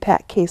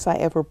impact case I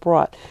ever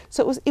brought.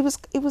 So it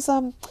was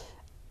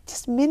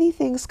just many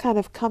things kind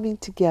of coming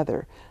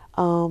together.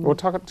 Well,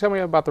 tell me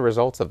about the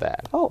results of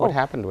that. What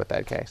happened with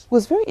that case? It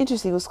was very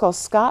interesting. It was called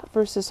Scott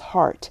versus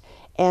Hart.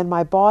 And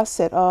my boss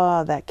said,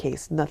 that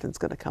case, nothing's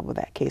going to come of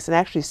that case. And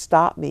actually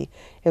stopped me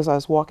as I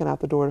was walking out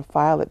the door to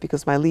file it,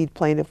 because my lead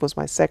plaintiff was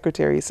my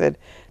secretary. He said,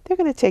 they're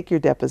going to take your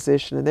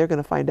deposition and they're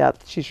going to find out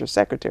that she's your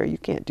secretary. You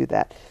can't do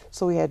that.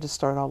 So we had to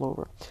start all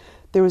over.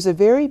 There was a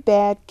very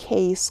bad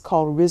case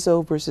called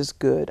Rizzo versus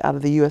Good out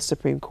of the U.S.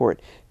 Supreme Court,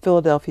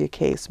 Philadelphia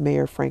case,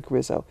 Mayor Frank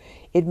Rizzo.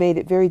 It made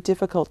it very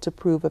difficult to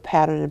prove a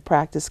pattern and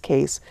practice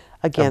case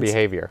against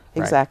behavior.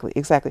 Exactly.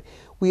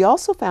 We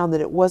also found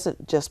that it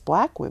wasn't just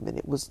black women.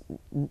 It was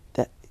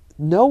that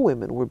no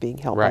women were being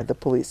held by the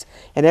police,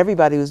 and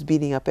everybody was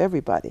beating up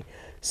everybody.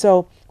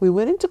 So we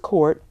went into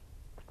court.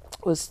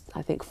 It was,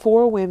 I think,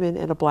 4 women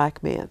and a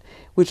black man,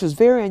 which was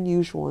very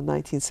unusual in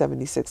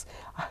 1976.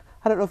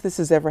 I don't know if this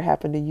has ever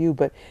happened to you,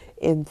 but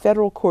in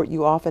federal court,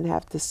 you often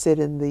have to sit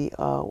in the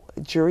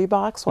jury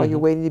box while you're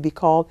waiting to be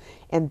called,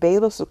 and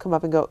bailiffs will come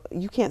up and go,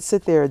 you can't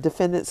sit there,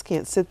 defendants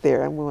can't sit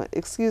there. And we went,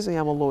 excuse me,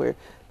 I'm a lawyer.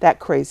 That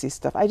crazy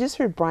stuff. I just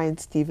heard Brian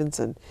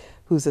Stevenson,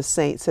 who's a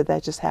saint, said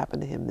that just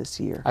happened to him this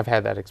year. I've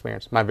had that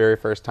experience. My very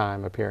first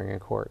time appearing in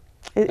court.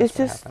 It's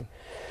just happened.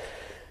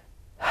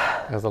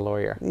 As a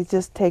lawyer. It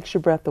just takes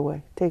your breath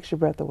away,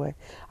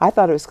 I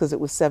thought it was because it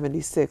was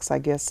 76. I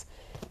guess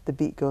the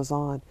beat goes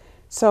on.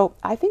 So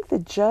I think the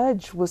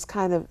judge was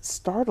kind of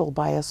startled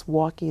by us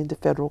walking into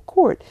federal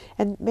court.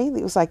 And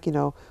mainly it was like,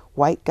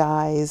 white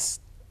guys,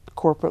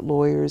 corporate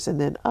lawyers, and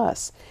then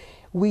us.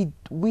 We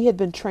had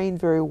been trained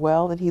very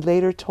well, and he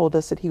later told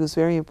us that he was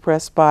very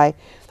impressed by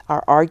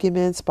our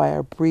arguments, by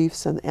our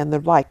briefs, and the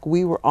like.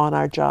 We were on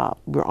our job.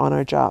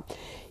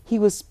 We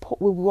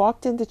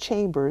walked into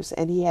chambers,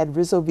 and he had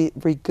Rizzo v.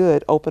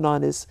 Good open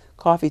on his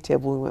coffee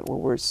table. We went, well,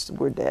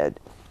 we're dead.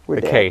 We're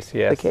dead. Case,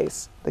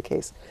 yes. The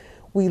case.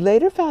 We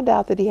later found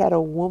out that he had a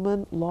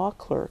woman law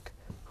clerk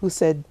who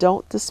said,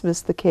 don't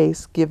dismiss the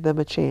case, give them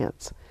a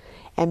chance.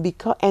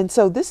 And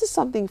so this is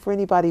something for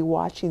anybody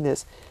watching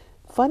this.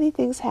 Funny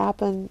things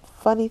happen,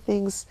 funny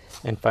things.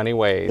 In funny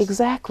ways.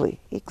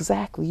 Exactly.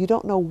 You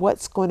don't know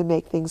what's going to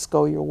make things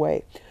go your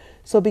way.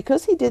 So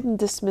because he didn't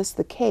dismiss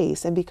the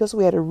case, and because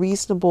we had a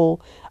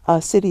reasonable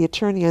city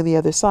attorney on the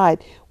other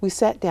side, we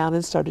sat down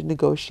and started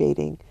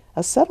negotiating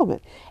a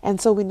settlement.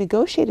 And so we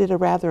negotiated a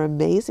rather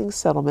amazing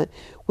settlement,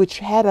 which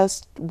had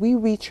we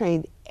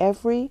retrained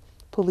every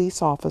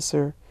police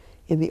officer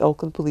in the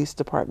Oakland Police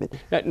Department.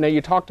 Now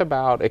you talked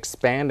about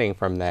expanding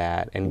from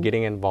that and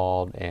getting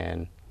involved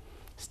in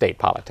state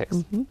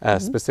politics,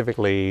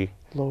 specifically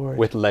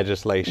with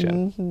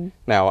legislation.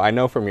 Now, I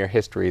know from your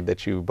history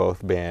that you've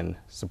both been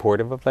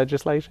supportive of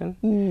legislation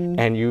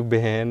and you've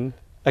been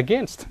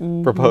against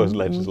proposed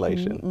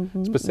legislation,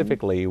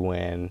 specifically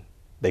when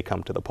they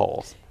come to the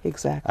polls.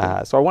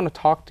 Exactly. So I want to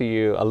talk to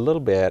you a little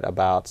bit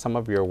about some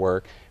of your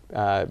work.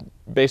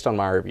 Based on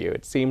my review,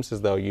 it seems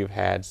as though you've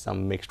had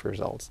some mixed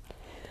results.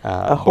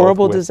 A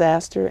horrible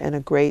disaster and a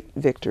great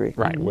victory.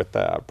 Right, with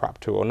Prop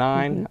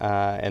 209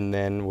 and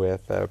then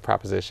with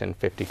Proposition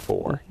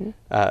 54.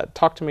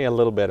 Talk to me a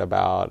little bit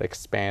about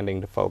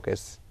expanding the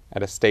focus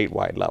at a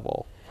statewide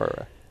level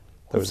for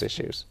those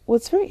issues. Well,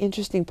 it's very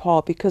interesting,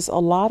 Paul, because a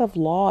lot of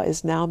law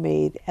is now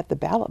made at the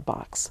ballot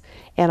box.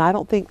 And I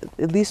don't think,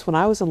 at least when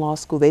I was in law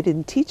school, they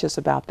didn't teach us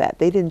about that.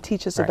 They didn't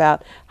teach us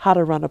about how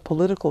to run a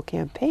political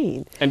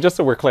campaign. And just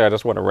so we're clear, I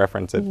just want to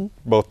reference that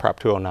both Prop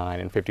 209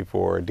 and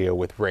 54 deal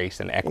with race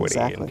and equity,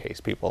 in case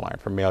people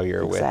aren't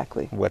familiar with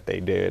what they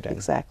did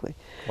and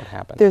what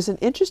happened. There's an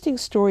interesting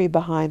story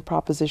behind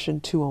Proposition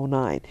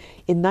 209.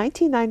 In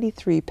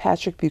 1993,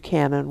 Patrick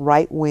Buchanan,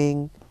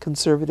 right-wing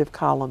conservative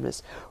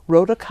columnist,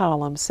 wrote a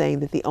column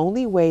saying that the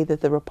only way that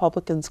the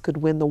Republicans could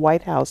win the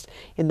White House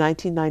in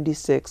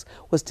 1996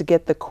 was to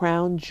get the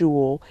crown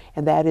jewel,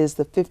 and that is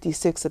the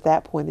 56 at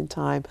that point in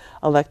time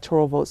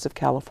electoral votes of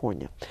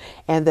California,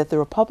 and that the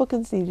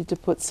Republicans needed to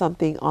put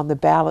something on the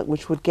ballot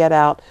which would get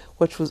out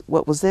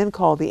what was then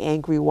called the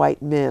angry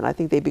white men. I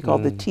think they'd be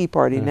called the Tea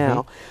Party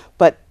now,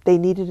 but they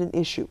needed an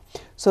issue.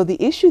 So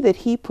the issue that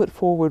he put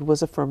forward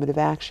was affirmative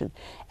action.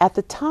 At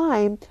the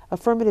time,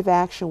 affirmative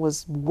action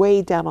was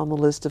way down on the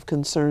list of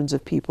concerns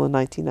of people in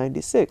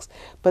 1996.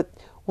 But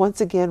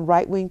once again,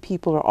 right-wing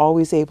people are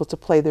always able to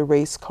play the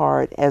race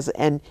card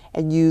and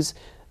use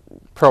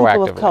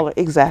people of color,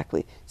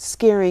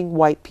 scaring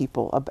white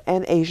people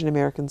and Asian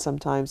Americans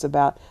sometimes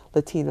about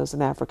Latinos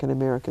and African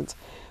Americans.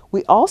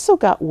 We also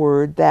got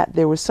word that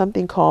there was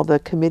something called the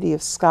Committee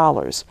of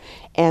Scholars,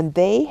 and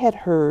they had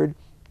heard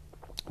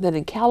that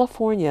in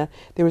California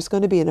there was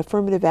going to be an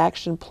affirmative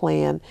action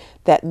plan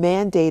that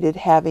mandated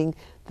having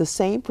the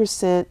same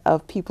percent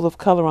of people of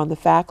color on the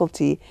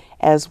faculty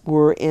as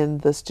were in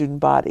the student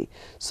body.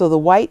 So the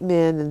white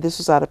men, and this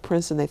was out of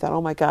Princeton, they thought,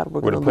 oh my God, we're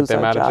going to lose our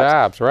jobs. Would have put them out of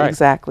jobs, right.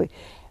 Exactly.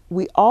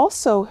 We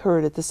also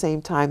heard at the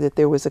same time that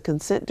there was a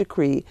consent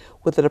decree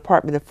with the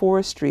Department of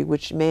Forestry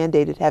which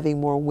mandated having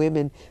more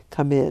women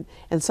come in,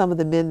 and some of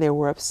the men there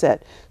were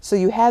upset. So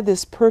you had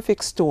this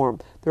perfect storm.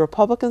 The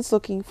Republicans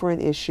looking for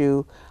an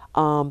issue,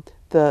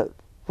 the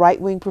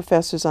right-wing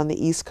professors on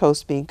the East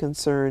Coast being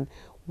concerned,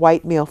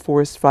 white male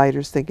forest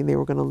fighters thinking they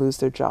were going to lose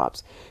their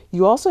jobs.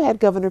 You also had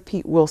Governor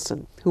Pete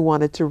Wilson, who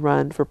wanted to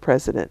run for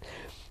president.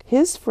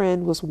 His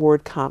friend was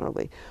Ward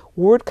Connerly.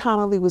 Ward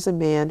Connerly was a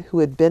man who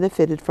had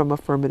benefited from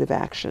affirmative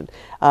action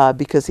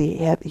because he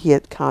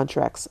had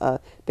contracts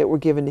that were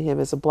given to him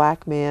as a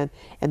black man,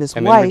 and his wife.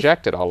 And then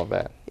rejected all of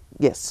that.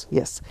 Yes,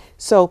 yes.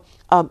 So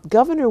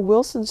Governor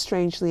Wilson,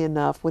 strangely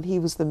enough, when he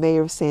was the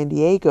mayor of San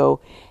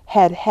Diego,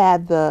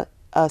 had the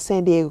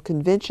San Diego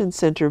Convention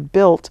Center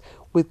built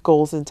with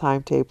goals and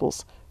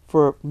timetables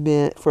for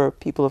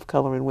people of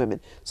color and women.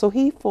 So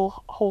he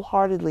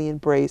wholeheartedly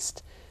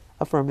embraced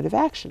affirmative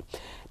action.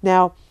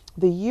 Now,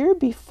 the year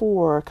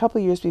before, a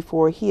couple of years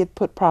before, he had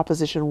put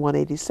Proposition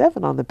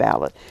 187 on the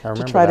ballot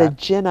to try to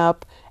gin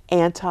up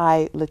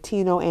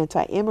anti-Latino,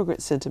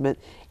 anti-immigrant sentiment,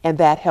 and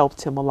that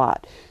helped him a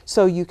lot.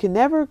 So you can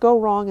never go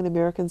wrong in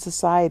American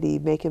society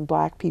making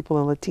black people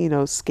and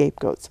Latinos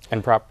scapegoats.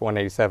 And Prop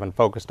 187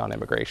 focused on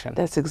immigration.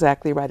 That's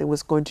exactly right. It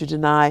was going to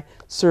deny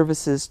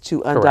services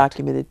to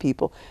undocumented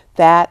people.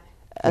 That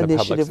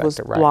initiative was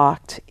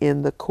blocked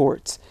in the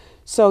courts.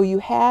 So you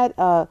had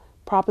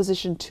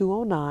Proposition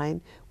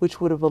 209,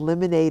 which would have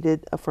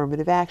eliminated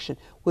affirmative action,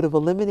 would have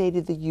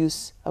eliminated the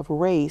use of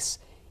race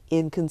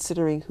in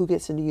considering who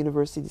gets into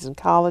universities and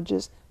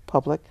colleges,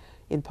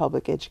 in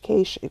public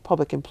education,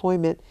 public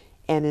employment,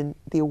 and in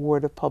the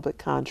award of public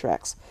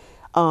contracts.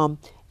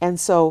 And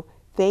so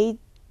the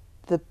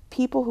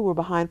people who were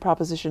behind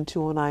Proposition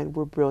 209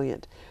 were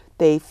brilliant.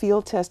 They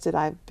field tested,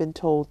 I've been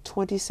told,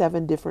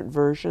 27 different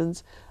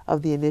versions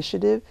of the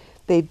initiative.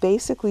 They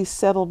basically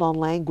settled on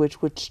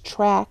language which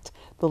tracked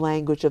the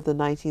language of the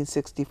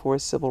 1964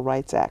 Civil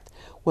Rights Act.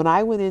 When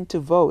I went in to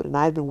vote, and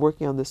I'd been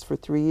working on this for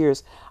 3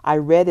 years, I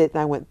read it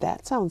and I went,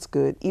 that sounds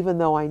good, even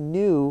though I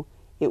knew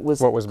it was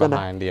what was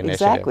behind the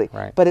initiative. Exactly,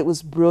 right. But it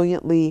was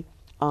brilliantly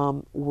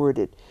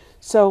worded.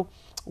 So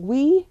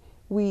we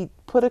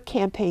put a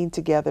campaign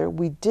together.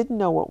 We didn't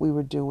know what we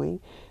were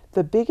doing.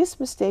 The biggest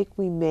mistake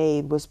we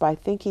made was by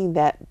thinking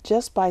that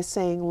just by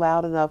saying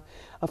loud enough,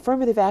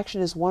 affirmative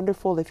action is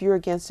wonderful, if you're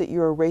against it,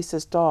 you're a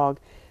racist dog.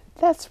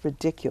 That's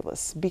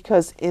ridiculous,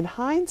 because in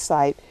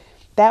hindsight,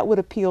 that would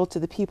appeal to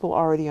the people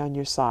already on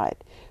your side.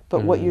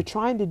 But what you're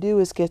trying to do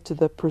is get to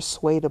the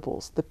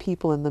persuadables, the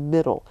people in the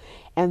middle.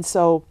 And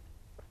so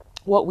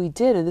what we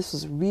did, and this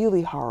was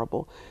really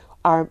horrible,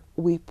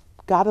 we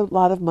got a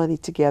lot of money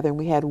together, and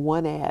we had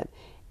one ad.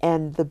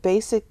 And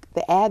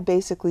the ad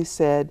basically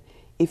said,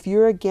 if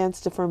you're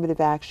against affirmative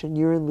action,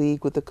 you're in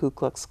league with the Ku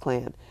Klux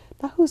Klan.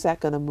 Now, who's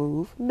that going to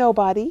move?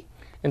 Nobody.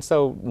 And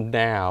so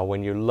now,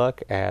 when you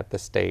look at the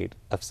state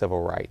of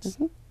civil rights,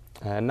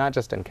 not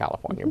just in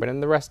California, but in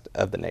the rest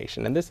of the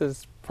nation, and this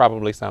is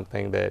probably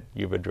something that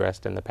you've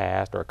addressed in the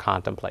past or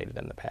contemplated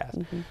in the past,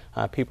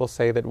 people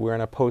say that we're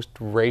in a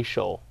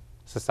post-racial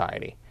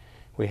society.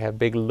 We have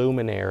big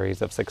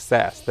luminaries of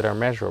success that are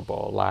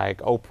measurable, like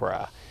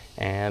Oprah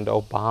and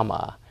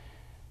Obama.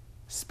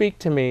 Speak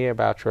to me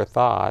about your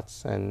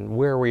thoughts and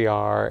where we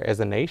are as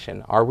a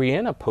nation. Are we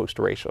in a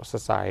post-racial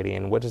society,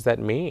 and what does that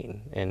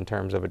mean in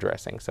terms of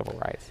addressing civil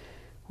rights?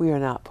 We are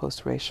not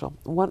post-racial.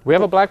 We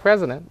have a black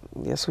president.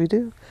 Yes, we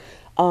do.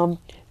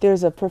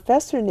 There's a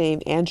professor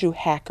named Andrew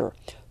Hacker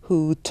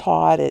who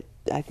taught at,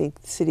 I think,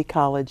 City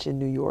College in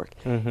New York.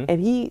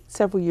 And he,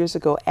 several years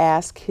ago,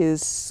 asked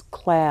his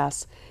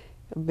class,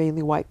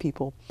 mainly white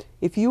people,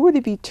 if you were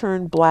to be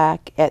turned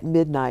black at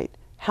midnight,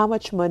 how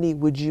much money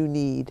would you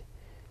need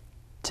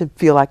to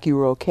feel like you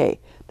were okay?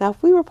 Now,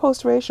 if we were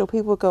post-racial,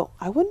 people would go,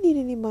 I wouldn't need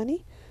any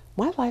money.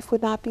 My life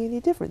would not be any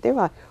different. They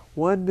were like,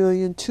 1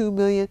 million, 2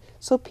 million.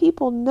 So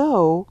people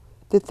know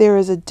that there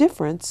is a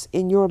difference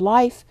in your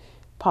life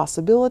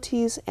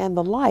possibilities and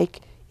the like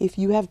if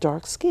you have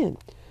dark skin.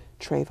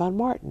 Trayvon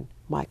Martin,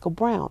 Michael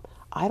Brown.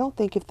 I don't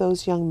think if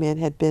those young men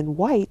had been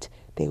white,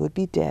 they would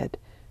be dead.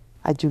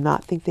 I do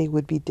not think they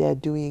would be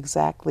dead doing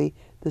exactly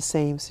the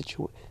same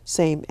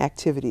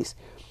activities.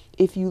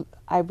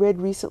 I read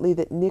recently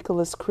that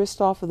Nicholas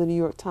Kristof of the New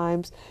York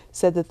Times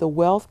said that the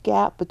wealth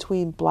gap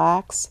between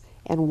blacks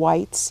and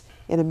whites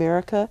in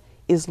America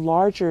is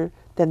larger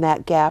than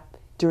that gap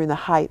during the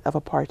height of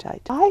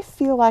apartheid. I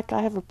feel like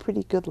I have a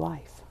pretty good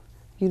life.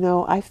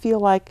 I feel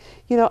like,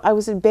 I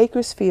was in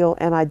Bakersfield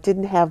and I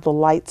didn't have the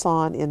lights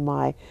on in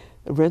my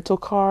rental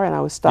car, and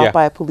I was stopped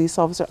by a police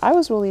officer. I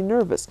was really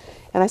nervous.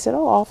 And I said,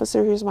 oh,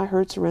 officer, here's my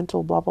Hertz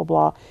rental, blah, blah,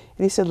 blah.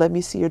 And he said, let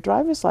me see your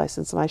driver's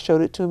license. And I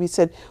showed it to him. He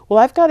said, well,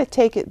 I've got to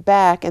take it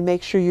back and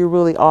make sure you're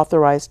really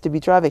authorized to be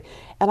driving.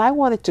 And I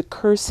wanted to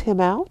curse him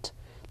out.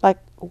 Like,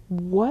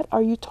 what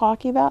are you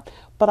talking about?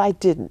 But I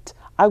didn't.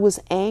 I was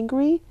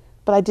angry,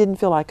 but I didn't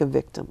feel like a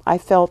victim. I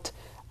felt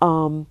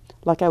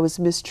like I was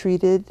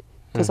mistreated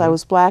because I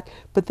was black.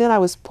 But then I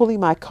was pulling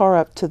my car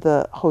up to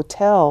the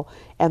hotel,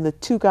 and the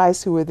two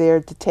guys who were there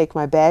to take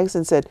my bags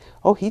and said,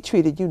 oh, he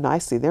treated you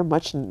nicely. They're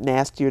much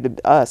nastier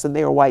to us, and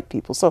they were white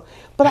people. So,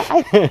 but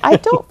I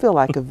don't feel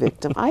like a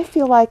victim. I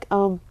feel like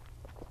I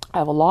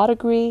have a law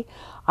degree.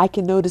 I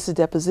can notice a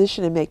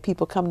deposition and make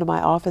people come to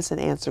my office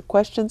and answer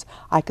questions.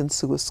 I can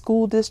sue a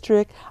school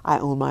district. I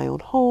own my own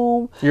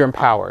home. You're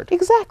empowered.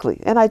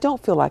 Exactly. And I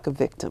don't feel like a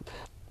victim.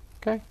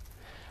 Okay.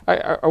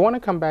 I want to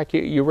come back.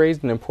 You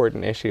raised an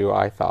important issue,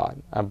 I thought,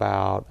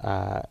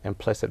 about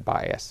implicit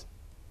bias.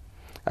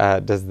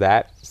 Does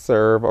that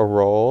serve a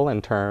role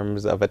in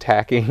terms of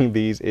attacking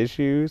these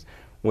issues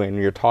when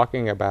you're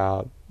talking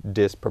about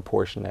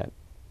disproportionate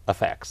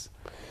effects,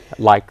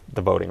 like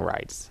the voting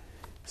rights?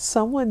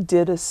 Someone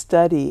did a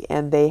study,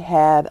 and they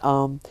had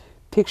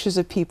pictures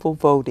of people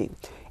voting.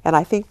 And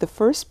I think the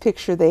first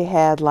picture they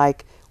had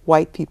like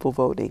white people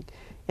voting.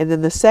 And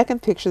then the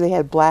second picture they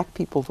had black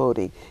people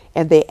voting.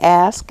 And they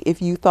asked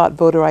if you thought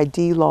voter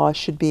ID laws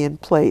should be in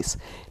place.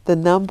 The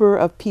number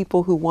of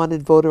people who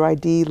wanted voter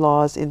ID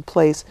laws in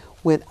place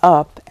went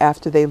up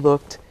after they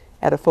looked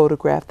at a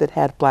photograph that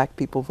had black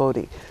people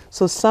voting.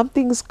 So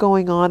something's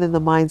going on in the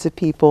minds of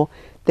people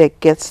that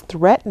gets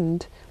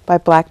threatened by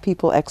black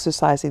people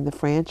exercising the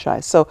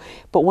franchise. So,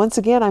 but once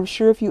again, I'm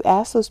sure if you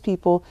ask those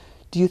people,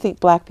 do you think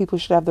black people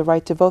should have the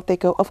right to vote? They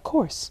go, of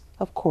course,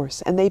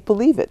 and they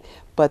believe it.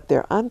 But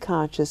their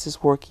unconscious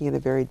is working in a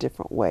very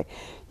different way.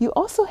 You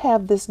also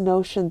have this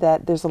notion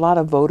that there's a lot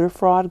of voter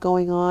fraud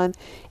going on,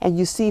 and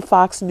you see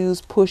Fox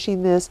News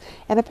pushing this,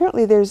 and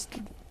apparently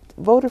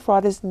voter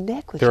fraud is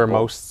negligible. There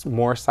are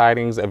more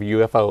sightings of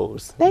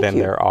UFOs than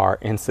there are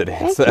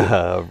incidents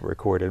of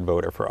recorded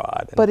voter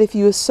fraud. But if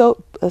you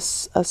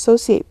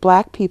associate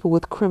black people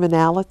with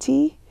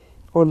criminality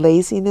or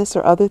laziness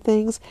or other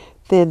things,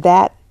 then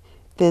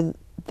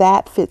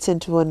that fits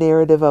into a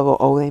narrative of,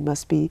 oh, they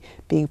must be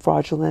being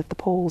fraudulent at the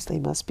polls. They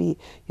must be,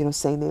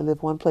 saying they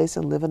live one place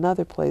and live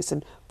another place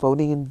and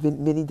voting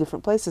in many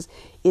different places.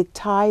 It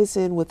ties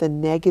in with a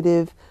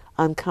negative,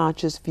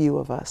 unconscious view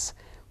of us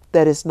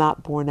that is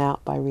not borne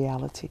out by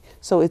reality.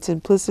 So it's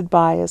implicit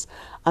bias,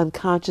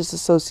 unconscious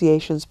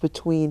associations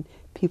between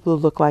people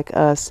who look like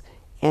us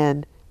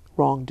and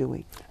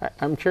wrongdoing.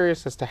 I'm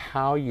curious as to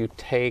how you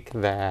take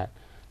that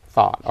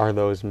thought, or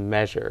those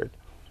measured,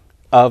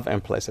 of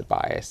implicit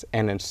bias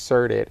and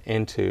insert it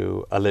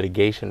into a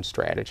litigation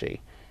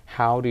strategy.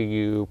 How do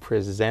you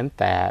present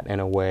that in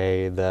a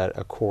way that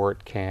a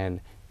court can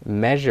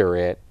measure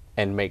it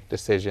and make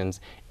decisions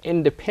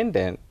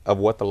independent of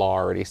what the law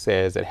already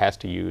says it has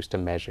to use to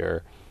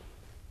measure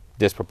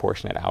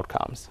disproportionate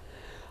outcomes?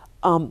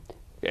 And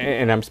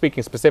I'm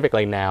speaking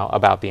specifically now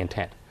about the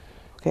intent.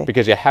 Okay.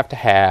 Because you have to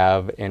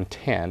have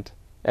intent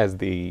as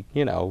the,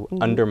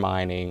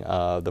 undermining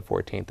of the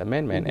 14th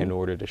Amendment in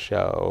order to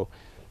show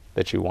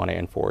that you want to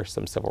enforce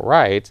some civil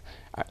rights.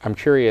 I'm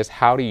curious,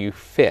 how do you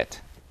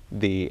fit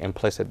the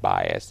implicit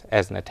bias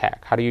as an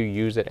attack? How do you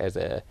use it as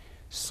a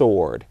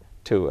sword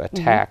to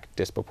attack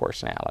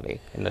disproportionality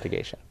in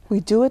litigation? We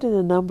do it in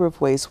a number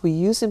of ways. We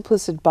use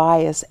implicit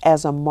bias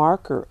as a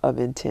marker of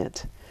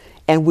intent.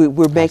 And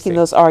we're making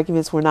those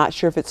arguments. We're not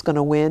sure if it's going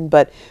to win,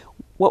 but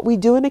what we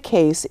do in a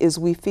case is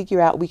we figure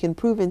out we can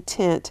prove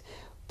intent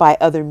by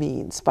other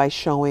means, by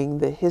showing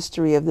the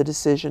history of the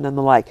decision and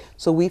the like.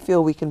 So we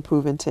feel we can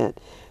prove intent.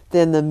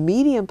 Then the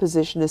medium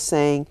position is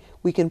saying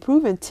we can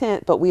prove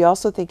intent, but we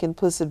also think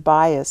implicit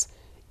bias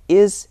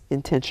is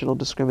intentional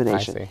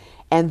discrimination.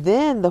 And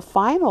then the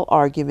final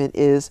argument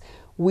is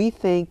we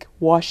think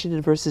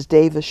Washington versus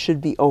Davis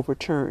should be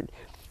overturned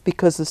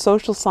because the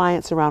social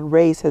science around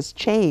race has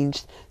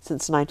changed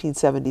since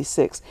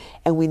 1976.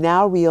 And we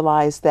now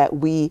realize that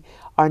we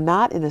are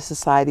not in a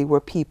society where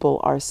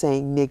people are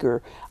saying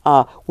nigger.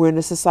 We're in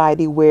a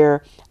society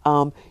where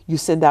you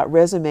send out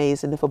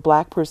resumes, and if a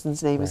black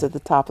person's name is at the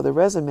top of the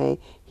resume,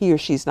 he or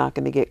she's not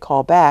going to get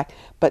called back.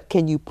 But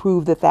can you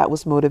prove that that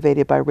was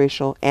motivated by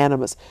racial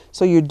animus?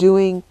 So you're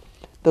doing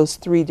those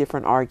three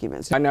different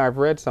arguments. I know I've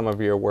read some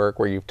of your work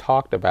where you've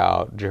talked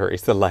about jury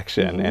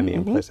selection and the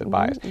implicit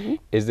bias.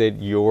 Is it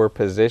your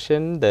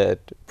position that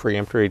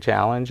preemptory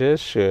challenges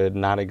should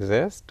not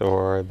exist,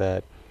 or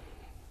that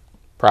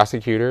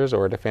prosecutors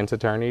or defense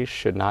attorneys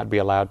should not be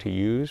allowed to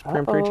use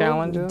preemptory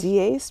challenges?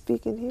 DA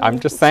speaking here. I'm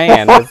just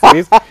saying,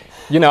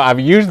 I've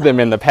used them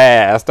in the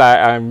past.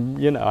 I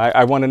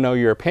want to know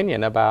your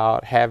opinion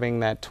about having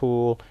that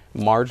tool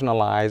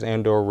marginalized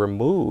and or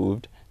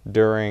removed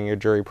during a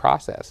jury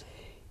process.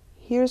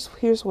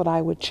 Here's what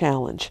I would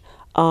challenge.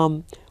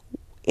 In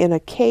a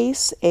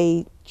case,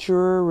 a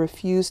juror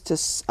refused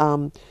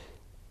to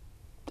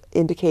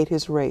indicate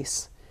his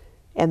race,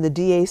 and the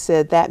DA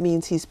said that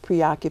means he's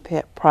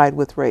preoccupied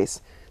with race.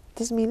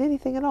 Doesn't mean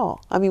anything at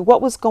all. I mean,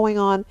 what was going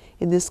on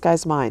in this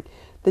guy's mind?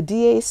 The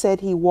DA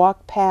said he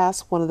walked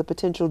past one of the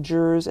potential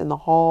jurors in the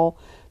hall.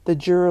 The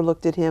juror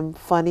looked at him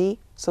funny,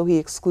 so he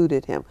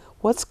excluded him.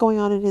 What's going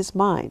on in his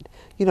mind?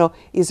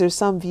 Is there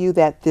some view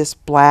that this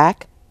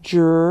black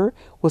juror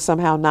was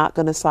somehow not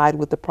going to side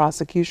with the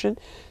prosecution?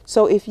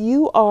 So if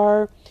you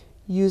are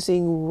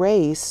using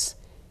race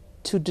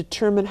to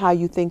determine how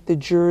you think the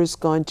juror is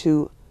going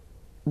to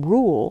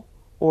rule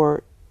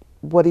or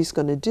what he's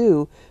going to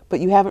do, but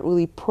you haven't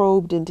really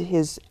probed into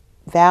his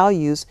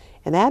values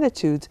and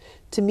attitudes,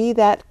 to me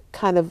that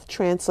kind of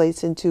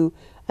translates into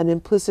an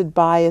implicit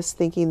bias,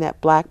 thinking that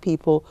black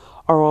people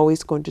are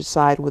always going to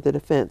side with the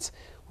defense,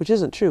 which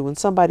isn't true. When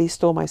somebody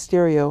stole my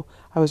stereo,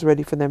 I was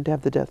ready for them to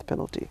have the death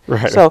penalty.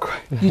 So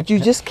you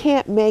just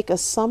can't make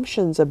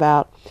assumptions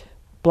about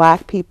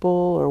black people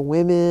or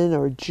women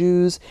or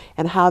Jews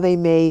and how they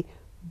may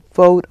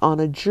vote on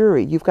a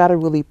jury. You've got to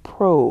really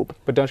probe.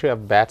 But don't you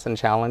have Batson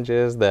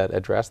challenges that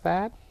address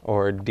that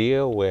or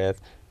deal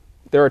with?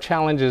 There are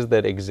challenges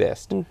that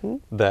exist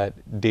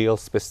that deal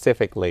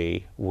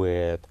specifically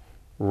with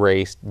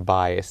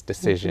race-biased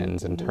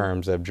decisions in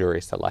terms of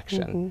jury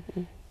selection.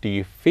 Do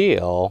you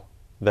feel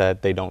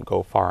that they don't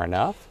go far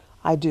enough?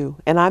 I do.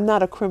 And I'm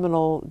not a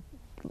criminal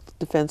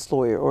defense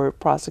lawyer or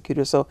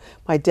prosecutor, so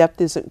my depth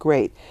isn't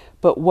great.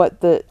 But what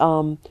the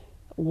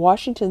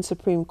Washington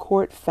Supreme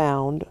Court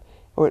found,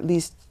 or at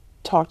least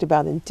talked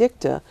about in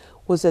dicta,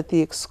 was that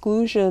the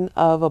exclusion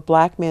of a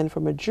black man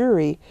from a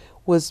jury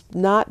was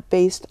not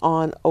based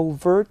on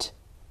overt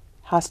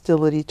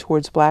hostility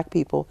towards black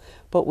people,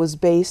 but was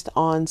based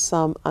on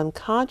some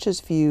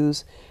unconscious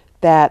views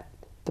that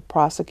the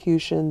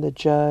prosecution, the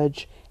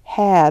judge,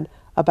 had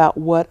about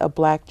what a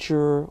black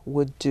juror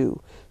would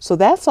do. So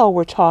that's all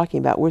we're talking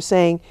about. We're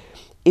saying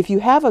if you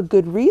have a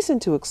good reason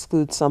to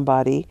exclude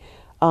somebody,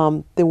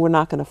 then we're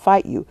not going to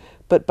fight you.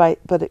 But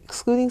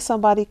excluding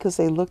somebody because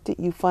they looked at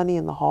you funny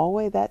in the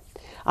hallway, that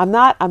I'm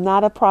not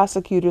a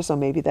prosecutor, so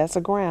maybe that's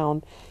a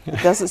ground.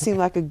 It doesn't seem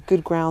like a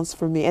good grounds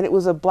for me. And it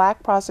was a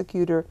black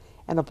prosecutor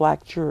and a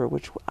black juror,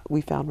 which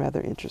we found rather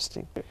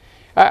interesting.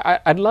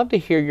 I'd love to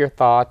hear your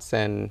thoughts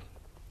and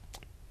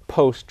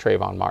post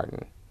Trayvon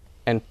Martin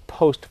and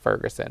post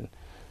Ferguson.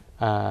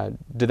 What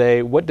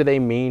do they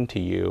mean to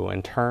you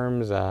in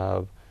terms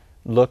of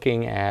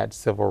looking at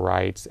civil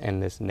rights in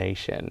this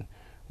nation?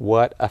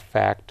 What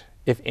effect,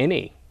 if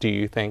any, do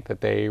you think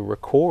that they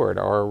record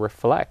or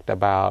reflect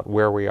about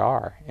where we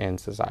are in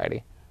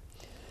society?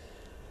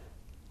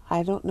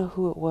 I don't know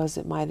who it was.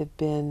 It might have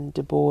been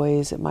Du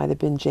Bois, it might have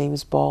been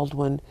James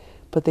Baldwin,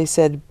 but they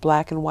said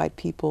black and white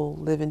people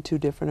live in two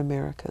different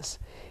Americas.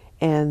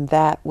 And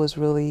that was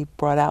really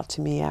brought out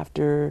to me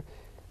after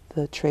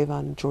the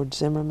Trayvon George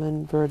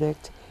Zimmerman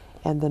verdict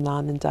and the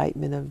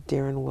non-indictment of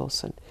Darren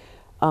Wilson.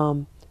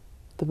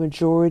 The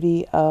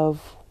majority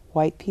of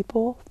white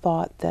people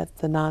thought that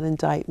the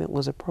non-indictment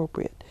was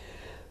appropriate.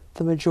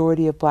 The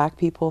majority of black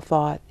people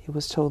thought it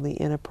was totally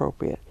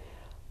inappropriate.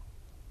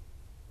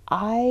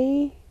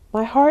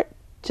 My heart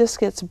just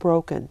gets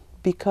broken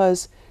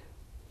because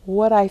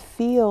what I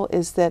feel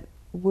is that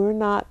we're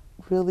not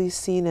really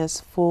seen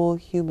as full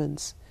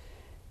humans,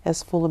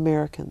 as full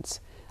Americans.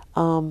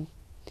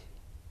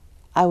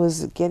 I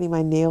was getting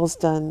my nails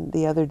done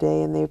the other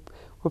day, and they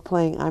were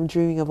playing I'm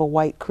Dreaming of a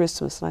White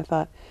Christmas, and I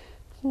thought,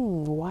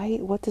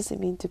 white, what does it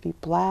mean to be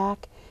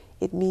black?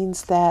 It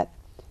means that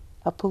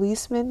a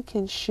policeman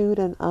can shoot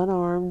an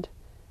unarmed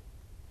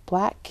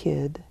black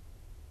kid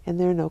and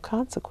there are no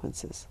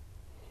consequences.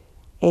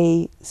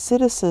 A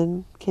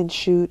citizen can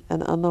shoot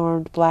an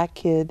unarmed black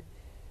kid,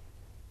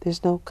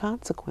 there's no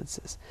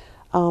consequences.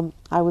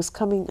 I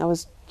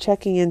was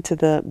checking into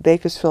the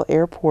Bakersfield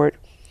airport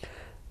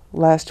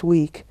last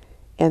week,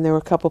 and there were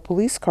a couple of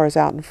police cars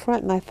out in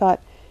front, and I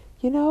thought,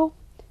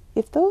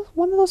 if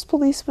one of those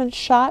policemen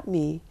shot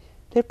me,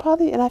 there'd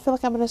probably, and I feel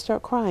like I'm going to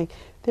start crying,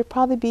 there'd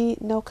probably be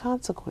no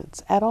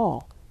consequence at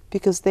all,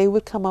 because they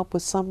would come up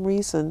with some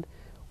reason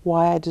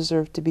why I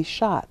deserve to be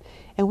shot.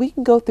 And we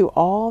can go through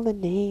all the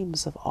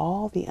names of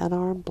all the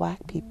unarmed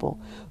black people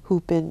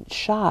who've been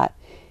shot,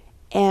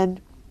 and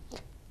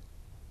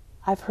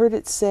I've heard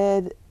it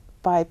said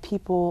by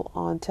people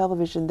on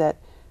television that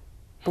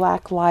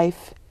black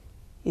life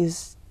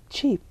is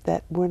cheap,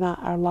 that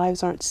our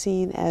lives aren't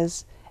seen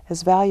as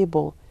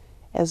valuable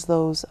as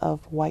those of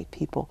white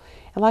people.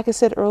 And like I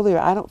said earlier,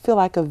 I don't feel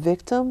like a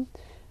victim,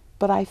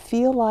 but I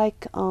feel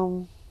like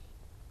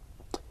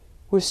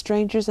we're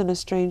strangers in a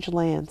strange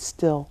land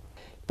still.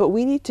 But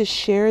we need to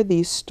share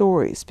these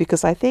stories,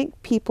 because I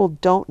think people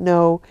don't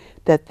know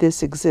that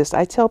this exists.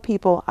 I tell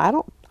people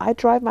I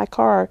drive my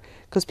car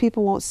because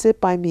people won't sit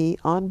by me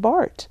on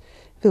BART.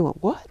 People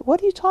go,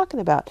 what are you talking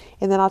about?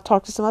 And then I'll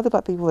talk to some other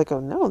black people, they go,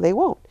 no, they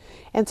won't.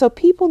 And so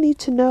people need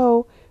to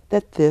know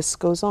that this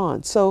goes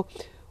on. So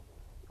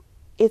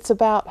it's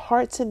about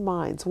hearts and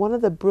minds. One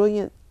of the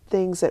brilliant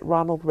things that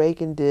Ronald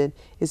Reagan did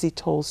is he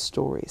told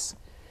stories.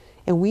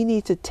 And we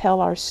need to tell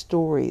our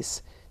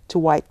stories to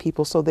white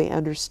people so they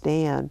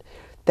understand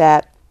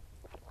that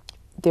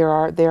there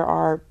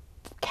are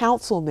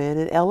councilmen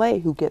in LA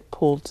who get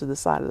pulled to the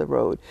side of the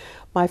road.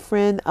 My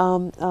friend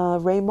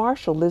Ray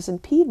Marshall lives in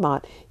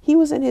Piedmont. He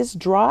was in his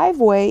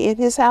driveway in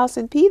his house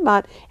in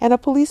Piedmont, and a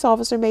police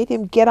officer made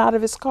him get out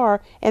of his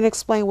car and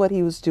explain what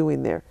he was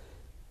doing there.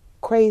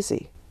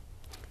 Crazy.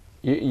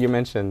 You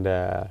mentioned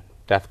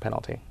death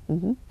penalty,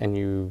 and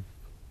you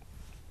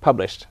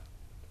published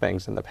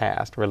things in the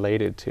past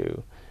related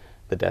to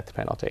the death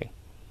penalty.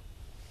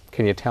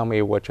 Can you tell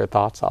me what your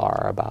thoughts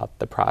are about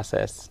the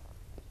process?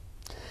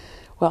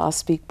 Well, I'll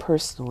speak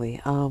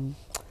personally.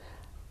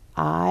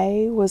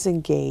 I was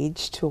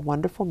engaged to a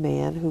wonderful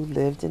man who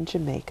lived in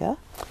Jamaica,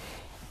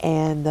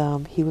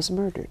 and he was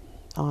murdered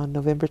on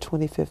November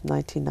 25th,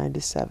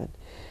 1997.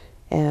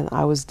 And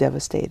I was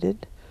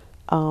devastated.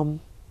 And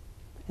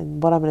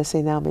what I'm going to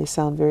say now may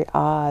sound very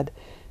odd,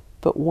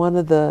 but one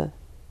of the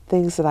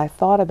things that I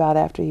thought about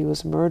after he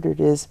was murdered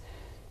is,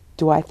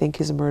 do I think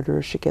his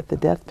murderer should get the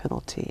death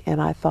penalty?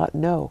 And I thought,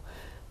 no.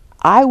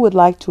 I would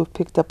like to have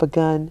picked up a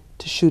gun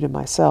to shoot him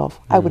myself.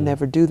 I would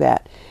never do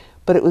that.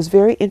 But it was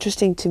very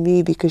interesting to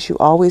me because you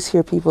always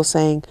hear people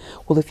saying,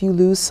 well, if you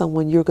lose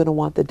someone, you're going to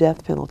want the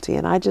death penalty.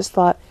 And I just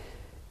thought,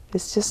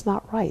 it's just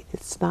not right.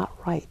 It's not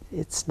right.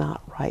 It's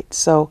not right.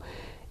 So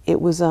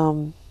it was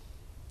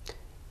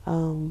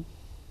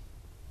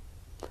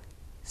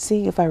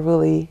seeing if I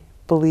really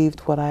believed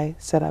what I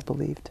said I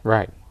believed.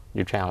 Right.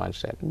 You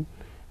challenged it.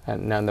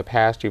 And now in the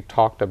past, you've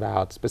talked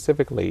about,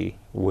 specifically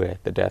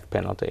with the death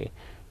penalty,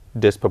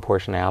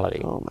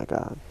 disproportionality. Oh, my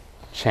God.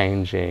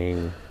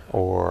 Changing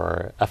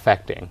or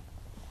affecting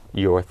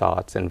your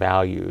thoughts and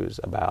values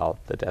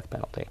about the death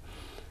penalty.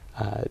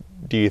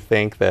 Do you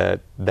think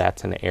that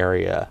that's an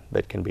area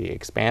that can be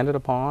expanded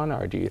upon,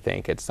 or do you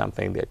think it's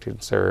something that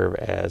could serve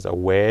as a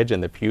wedge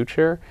in the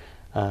future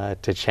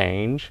to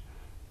change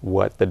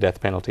what the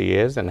death penalty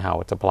is and how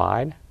it's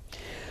applied?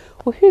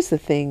 Well, here's the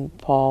thing,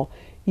 Paul.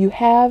 You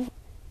have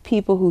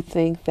people who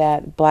think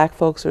that black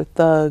folks are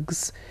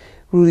thugs,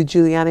 Rudy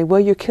Giuliani, well,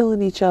 you're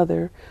killing each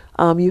other.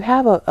 You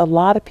have a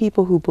lot of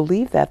people who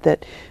believe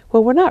that,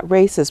 well, we're not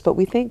racist, but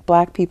we think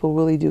black people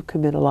really do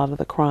commit a lot of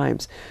the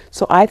crimes.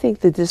 So I think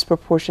the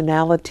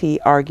disproportionality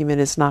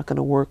argument is not going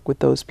to work with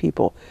those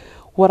people.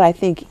 What I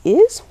think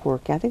is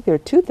working, I think there are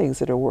two things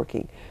that are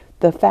working.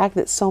 The fact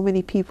that so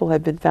many people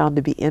have been found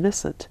to be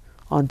innocent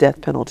on death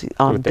penalty,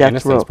 on with the death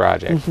Innocence row.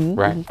 Project,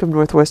 right? From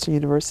Northwestern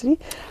University.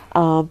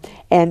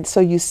 And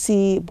so you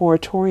see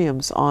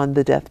moratoriums on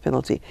the death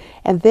penalty.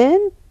 And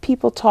then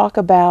people talk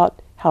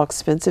about how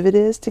expensive it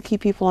is to keep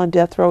people on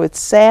death row. It's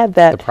sad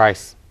that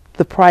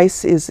the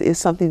price is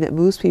something that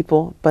moves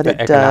people, but it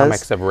does. The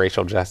economics of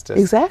racial justice.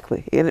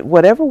 Exactly. And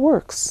whatever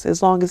works,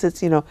 as long as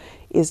it's,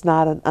 is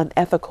not an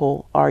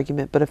unethical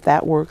argument, but if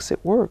that works, it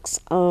works.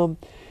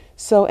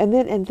 So,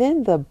 and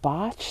then the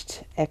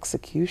botched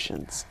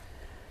executions,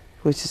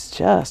 which is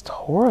just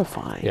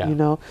horrifying,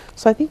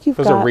 So I think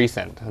Those are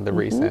recent,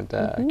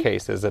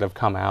 cases that have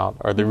come out,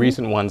 or the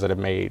recent ones that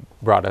have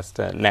brought us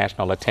to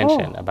national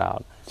attention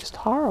about just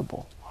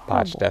horrible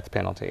botched death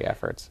penalty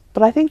efforts.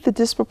 But I think the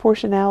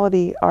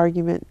disproportionality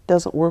argument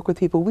doesn't work with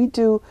people. We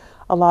do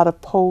a lot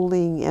of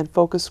polling and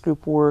focus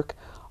group work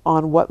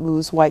on what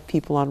moves white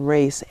people on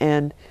race,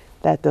 and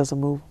that doesn't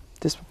move.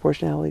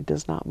 Disproportionality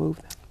does not move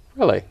them.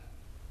 Really?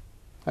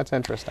 That's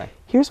interesting.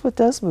 Here's what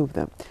does move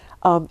them.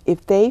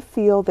 If they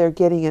feel they're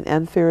getting an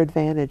unfair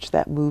advantage,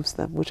 that moves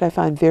them, which I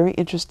find very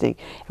interesting.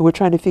 And we're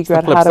trying to figure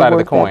out how to work that. Flip side of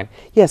the coin.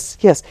 Yes,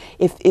 yes.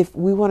 If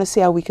we want to see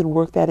how we can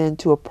work that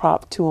into a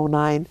Prop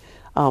 209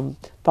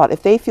 thought,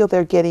 if they feel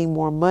they're getting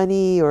more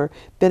money or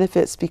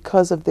benefits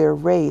because of their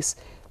race,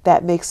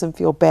 that makes them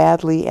feel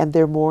badly, and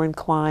they're more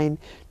inclined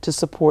to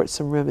support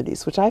some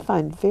remedies, which I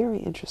find very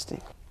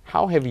interesting.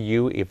 How have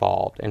you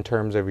evolved in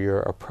terms of your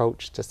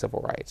approach to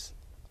civil rights?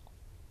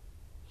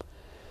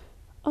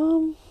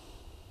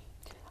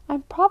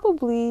 I'm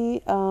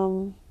probably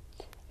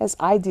as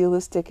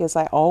idealistic as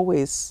I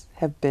always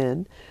have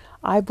been.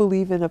 I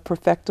believe in a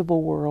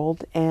perfectible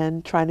world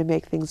and trying to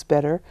make things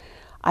better.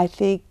 I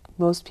think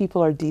most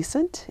people are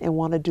decent and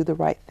want to do the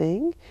right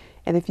thing.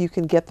 And if you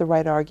can get the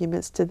right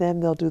arguments to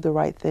them, they'll do the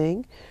right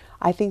thing.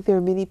 I think there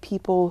are many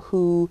people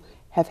who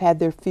have had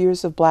their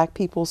fears of black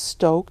people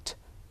stoked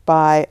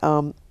by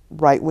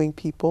right-wing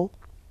people,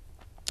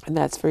 and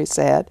that's very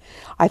sad.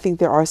 I think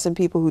there are some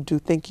people who do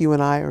think you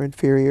and I are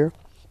inferior,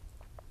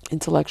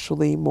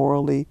 intellectually,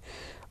 morally,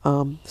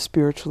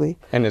 spiritually.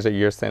 And is it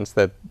your sense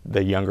that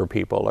the younger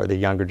people or the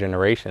younger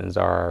generations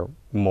are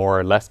more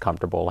or less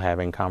comfortable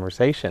having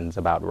conversations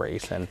about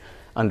race and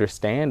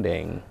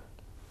understanding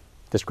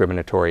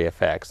discriminatory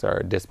effects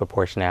or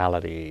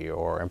disproportionality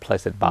or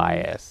implicit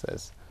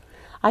bias?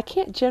 I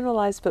can't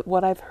generalize, but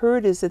what I've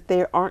heard is that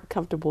they aren't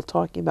comfortable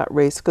talking about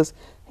race because,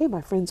 hey,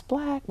 my friend's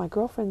black, my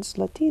girlfriend's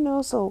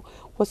Latino, so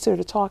what's there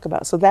to talk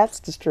about? So that's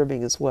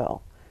disturbing as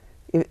well,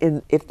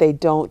 if they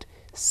don't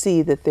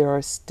see that there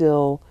are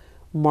still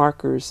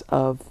markers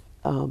of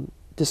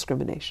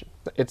discrimination.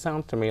 It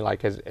sounds to me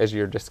like as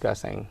you're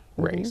discussing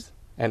race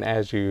and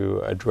as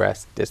you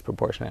address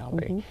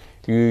disproportionality,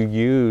 you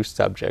use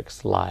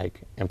subjects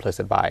like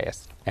implicit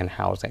bias and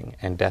housing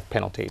and death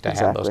penalty to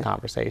have those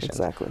conversations.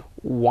 Exactly.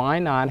 Why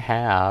not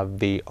have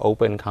the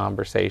open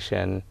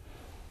conversation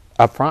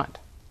up front?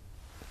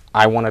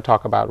 I want to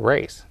talk about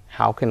race.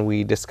 How can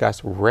we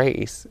discuss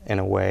race in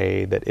a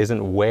way that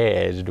isn't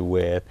wedged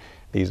with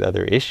these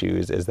other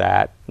issues? Is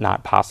that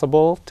not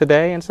possible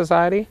today in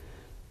society?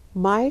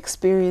 My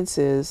experience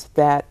is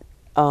that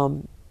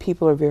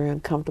people are very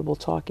uncomfortable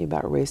talking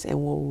about race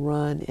and will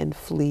run and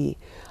flee.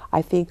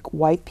 I think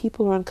white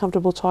people are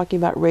uncomfortable talking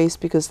about race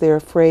because they're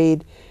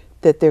afraid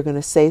that they're going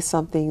to say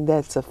something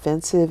that's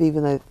offensive,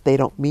 even though they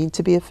don't mean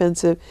to be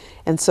offensive.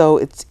 And so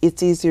it's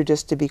easier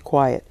just to be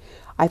quiet.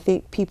 I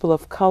think people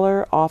of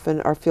color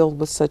often are filled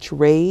with such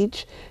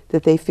rage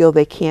that they feel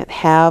they can't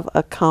have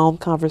a calm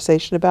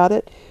conversation about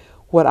it.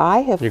 What I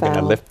have found... You're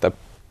going to lift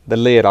the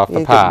lid off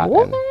the pot.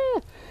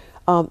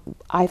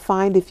 I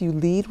find if you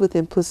lead with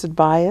implicit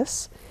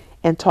bias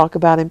and talk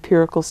about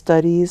empirical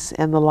studies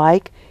and the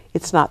like,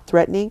 it's not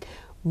threatening.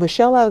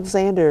 Michelle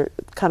Alexander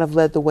kind of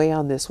led the way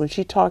on this. When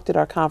she talked at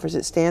our conference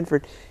at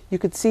Stanford, you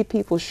could see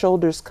people's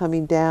shoulders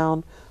coming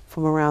down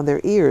from around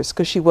their ears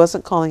because she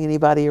wasn't calling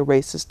anybody a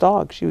racist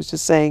dog. She was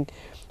just saying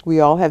we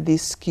all have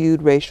these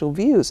skewed racial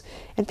views,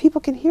 and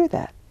people can hear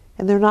that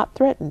and they're not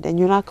threatened, and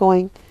you're not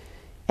going,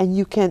 and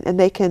you can, and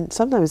they can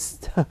sometimes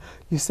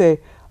you say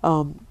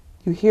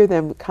you hear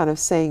them kind of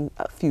saying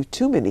a few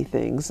too many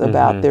things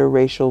about their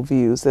racial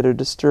views that are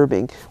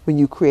disturbing when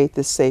you create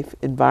this safe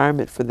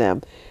environment for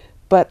them.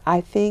 But I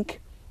think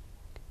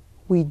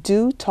we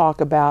do talk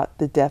about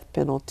the death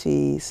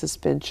penalty,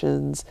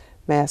 suspensions,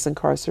 mass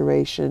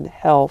incarceration,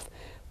 health,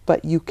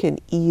 but you can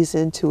ease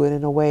into it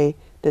in a way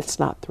that's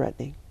not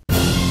threatening.